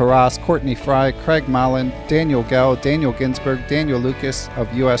 Costa Carras, Courtney Fry, Craig Mullen, Daniel Gell, Daniel Ginsberg, Daniel Lucas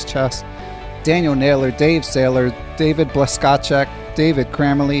of U.S. Chess, Daniel Naylor, Dave Saylor, David Bleskacek, David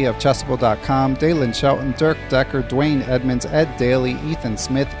Cramley of Chessable.com, Dalen Shelton, Dirk Decker, Dwayne Edmonds, Ed Daly, Ethan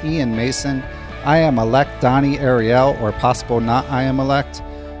Smith, Ian Mason, I am elect Donnie Ariel, or possible not I am elect,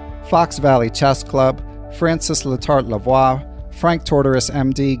 Fox Valley Chess Club, Francis Letarte Lavoie, Frank Tortoris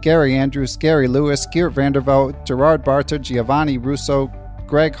MD, Gary Andrews, Gary Lewis, Geert Vanderveld, Gerard Barter, Giovanni Russo,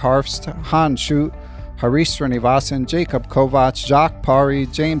 Greg Harfst, Han Schut, Harish Srinivasan, Jacob Kovac, Jacques Pari,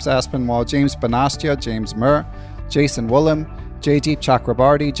 James Aspinwall, James Benastia, James Murr, Jason Woolham, Jaydeep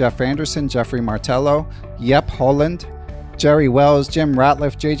Chakrabarty, Jeff Anderson, Jeffrey Martello, Yep Holland, Jerry Wells, Jim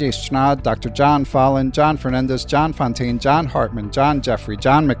Ratliff, JJ Schnod, Dr. John Fallon, John Fernandez, John Fontaine, John Hartman, John Jeffrey,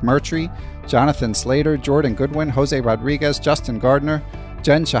 John McMurtry, Jonathan Slater, Jordan Goodwin, Jose Rodriguez, Justin Gardner,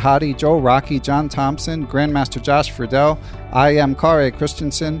 Jen Shahadi, Joe Rocky, John Thompson, Grandmaster Josh Friedel, I am Kare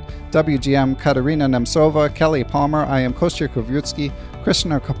Christensen, WGM Katerina Nemtsova, Kelly Palmer, I am Kostya Kovyutsky,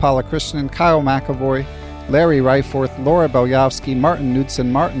 Krishna Kapala Krishnan, Kyle McAvoy, Larry Ryforth, Laura Belyavsky, Martin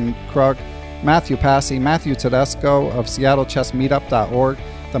Knudsen, Martin Krug, Matthew Passy, Matthew Tedesco of SeattleChessMeetup.org,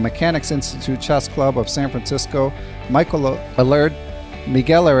 the Mechanics Institute Chess Club of San Francisco, Michael Allard,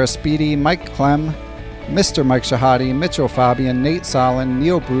 Miguel Aristide, Mike Clem, Mr. Mike Shahadi, Mitchell Fabian, Nate Solin,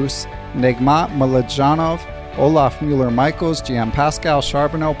 Neil Bruce, Negmat Malajanov, Olaf Mueller-Michaels, GM Pascal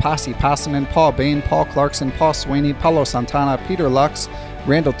Charbonneau, Pasi Passanen, Paul Bain, Paul Clarkson, Paul Sweeney, Paulo Santana, Peter Lux,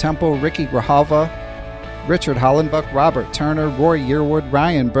 Randall Temple, Ricky Grijalva, Richard Hollenbuck, Robert Turner, Roy Yearwood,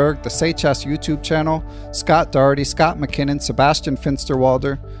 Ryan Berg, the Say Chess YouTube channel, Scott Doherty, Scott McKinnon, Sebastian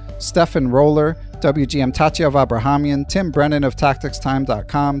Finsterwalder, Stefan Roller, WGM Tatyev Abrahamian, Tim Brennan of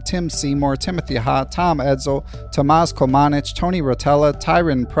TacticsTime.com, Tim Seymour, Timothy Ha, Tom Edsel, Tomas Komanich, Tony Rotella,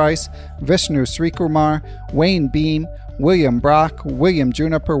 Tyron Price, Vishnu Srikumar, Wayne Beam, William Brock, William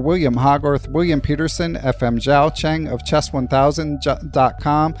Juniper, William Hogarth, William Peterson, FM Zhao Cheng of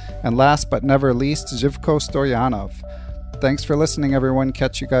Chess1000.com, and last but never least, Zhivko Stoyanov. Thanks for listening, everyone.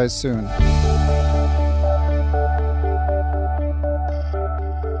 Catch you guys soon.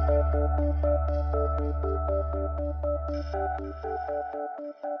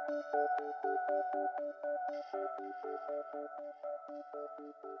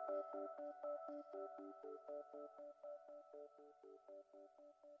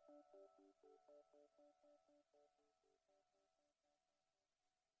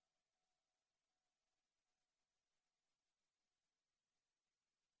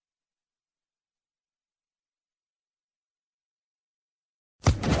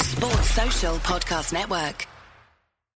 Sports Social Podcast Network.